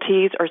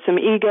casualties or some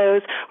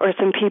egos or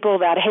some people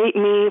that hate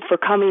me for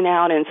coming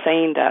out and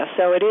saying this.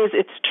 So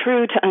it's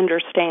true to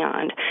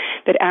understand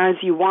that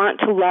as you want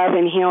to love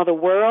and heal the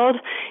world,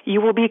 you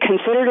will be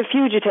considered a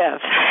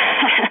fugitive.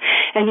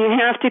 And you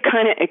have to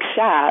kind of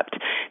accept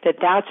that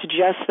that's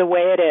just the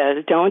way it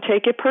is. Don't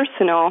take it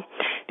personal,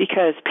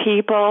 because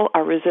people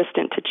are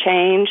resistant to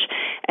change,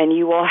 and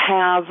you will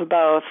have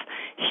both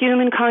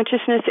human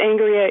consciousness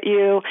angry at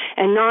you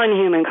and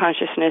non-human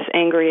consciousness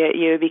angry at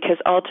you, because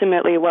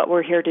ultimately what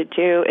we're here to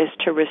do is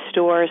to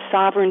restore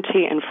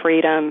sovereignty and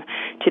freedom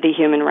to the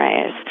human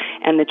race,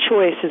 and the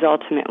choice is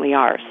ultimately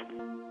ours.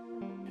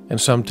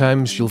 And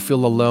sometimes you'll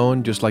feel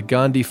alone, just like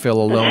Gandhi felt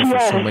alone for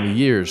so many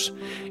years.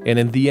 And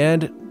in the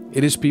end,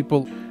 it is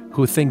people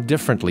who think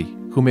differently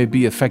who may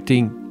be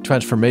affecting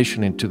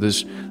transformation into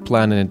this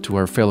planet and to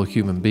our fellow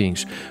human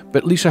beings.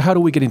 But Lisa, how do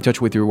we get in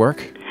touch with your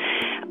work?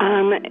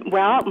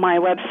 Well, my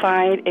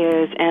website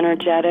is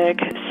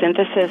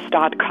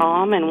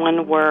energeticsynthesis.com in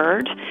one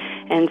word.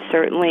 And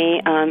certainly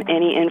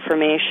any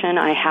information,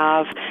 I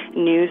have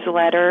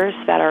newsletters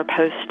that are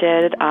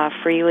posted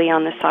freely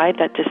on the site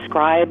that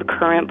describe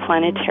current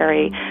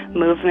planetary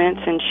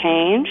movements and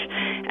change.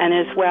 And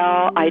as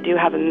well, I do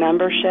have a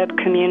membership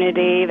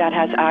community that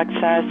has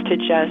access to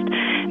just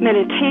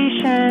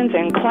meditations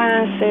and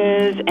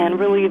classes and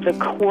really the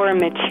core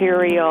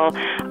material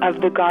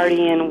of the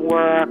guardian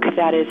work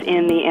that is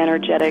in the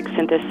energetic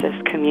synthesis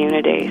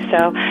community.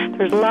 So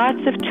there's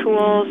lots of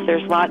tools,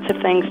 there's lots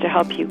of things to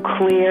help you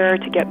clear,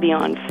 to get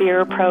beyond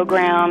fear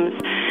programs,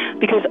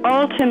 because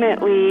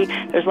ultimately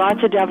there's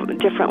lots of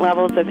different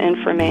levels of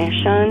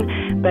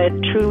information, but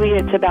truly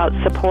it's about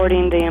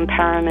supporting the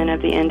empowerment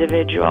of the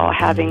individual,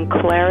 having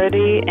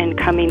clarity and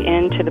coming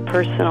into the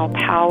personal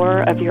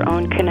power of your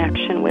own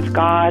connection with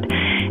God.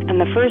 And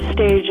the first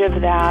stage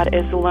of that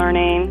is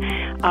learning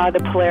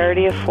the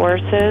polarity of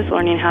forces,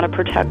 learning how to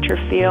protect your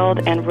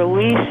field, and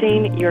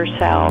releasing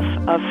yourself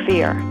of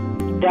fear.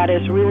 That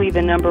is really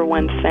the number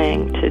one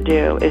thing to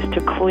do, is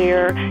to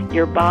clear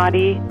your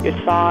body, your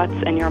thoughts,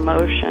 and your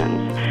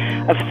emotions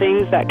of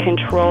things that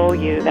control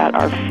you that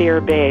are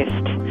fear-based.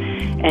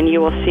 And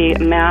you will see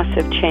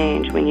massive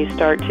change when you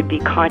start to be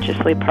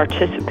consciously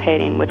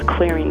participating with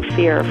clearing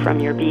fear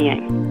from your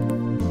being.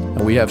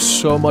 And we have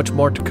so much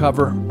more to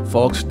cover.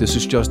 Folks, this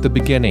is just the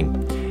beginning.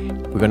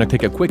 We're going to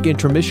take a quick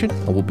intermission,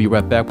 and we'll be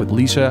right back with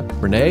Lisa,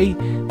 Renee.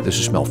 This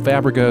is Mel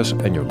Fabregas,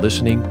 and you're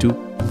listening to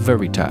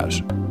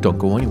Veritas. Don't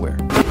go anywhere.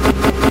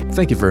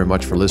 Thank you very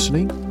much for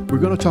listening. We're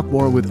going to talk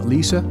more with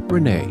Lisa,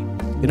 Renee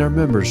in our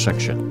members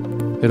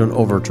section. Head on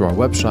over to our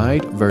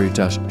website,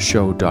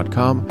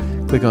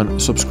 veritasshow.com. Click on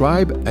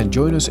subscribe and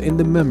join us in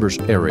the members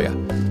area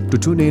to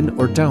tune in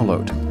or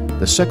download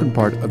the second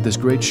part of this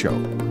great show,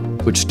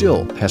 which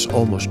still has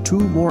almost 2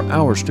 more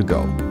hours to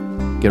go.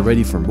 Get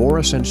ready for more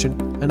ascension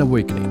and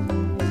awakening.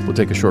 We'll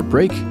take a short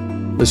break,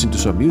 listen to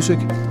some music,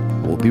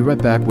 and we'll be right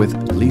back with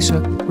Lisa,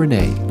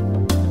 Renee.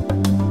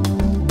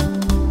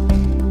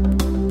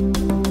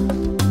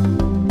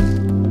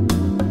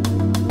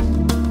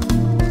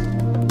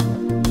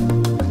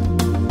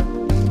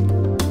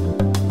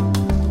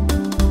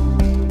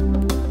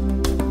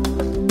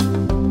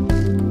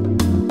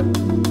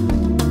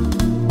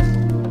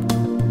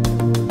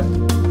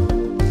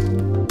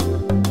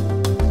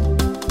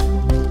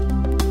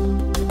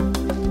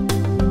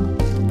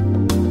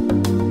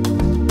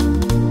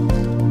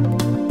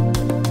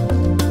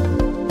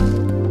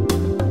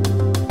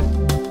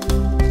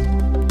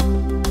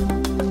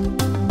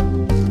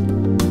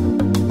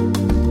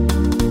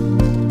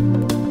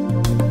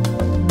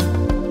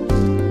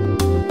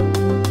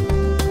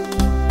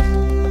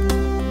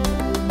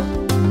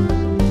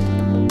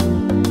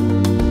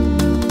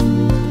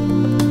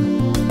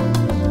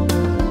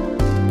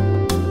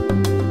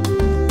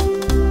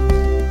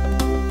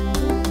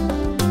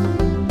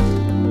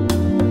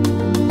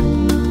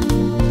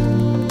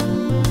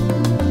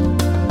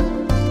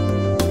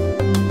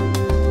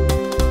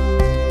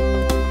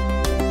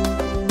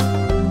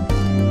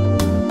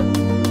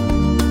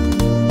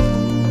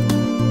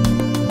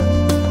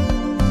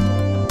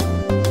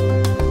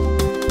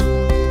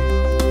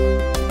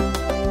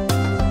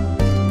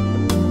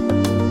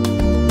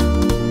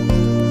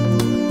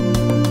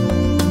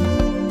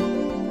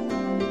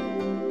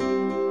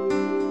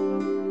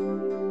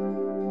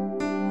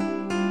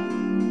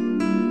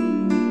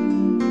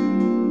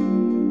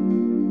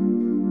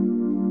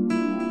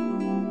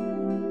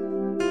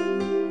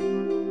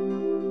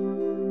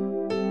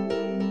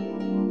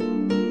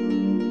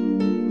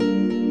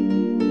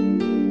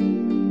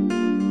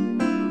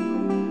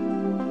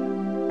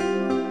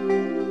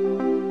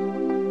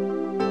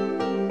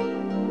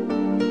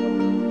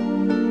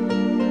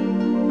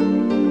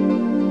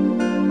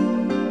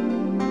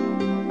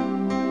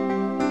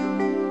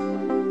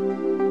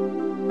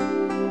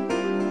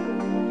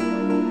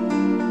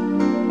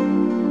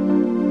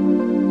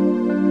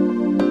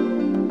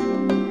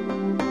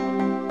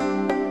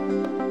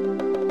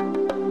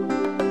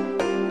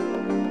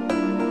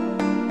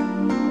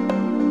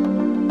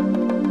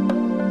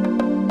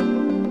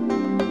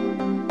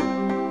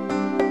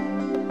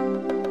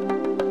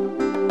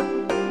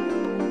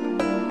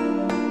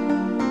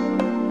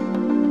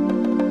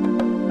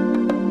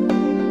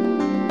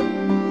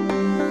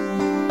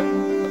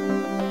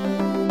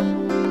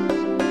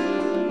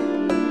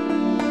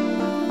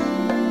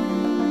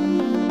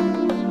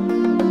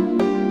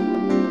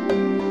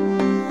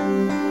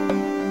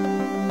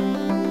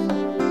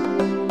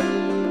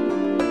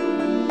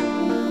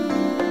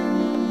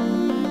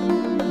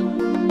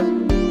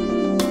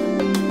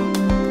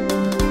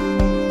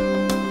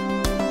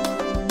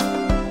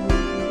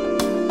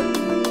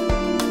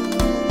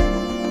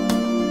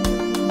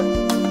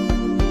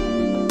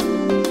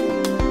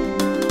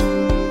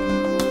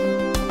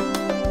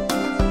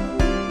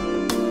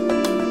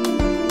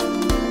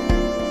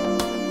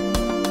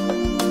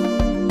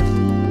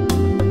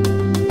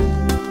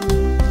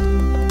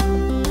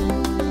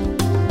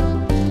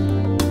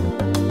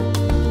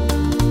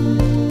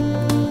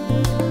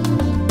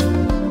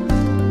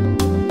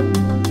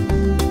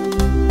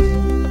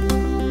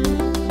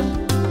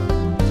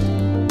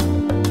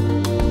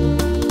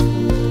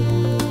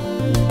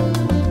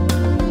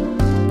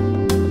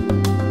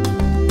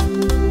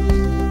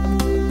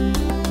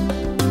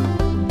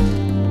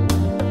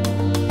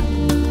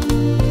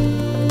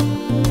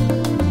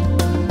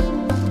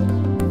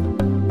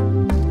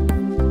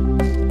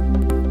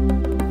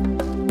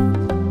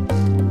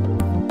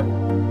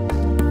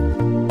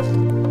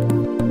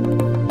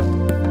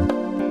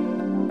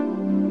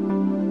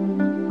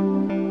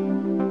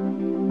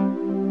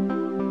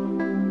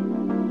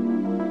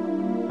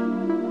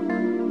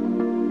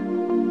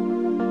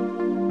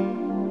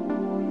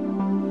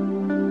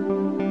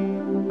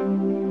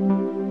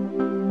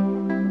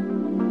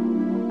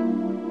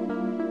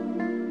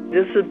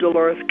 This is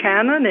Dolores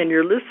Cannon, and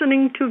you're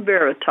listening to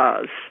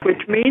Veritas,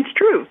 which means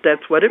truth.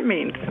 That's what it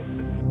means.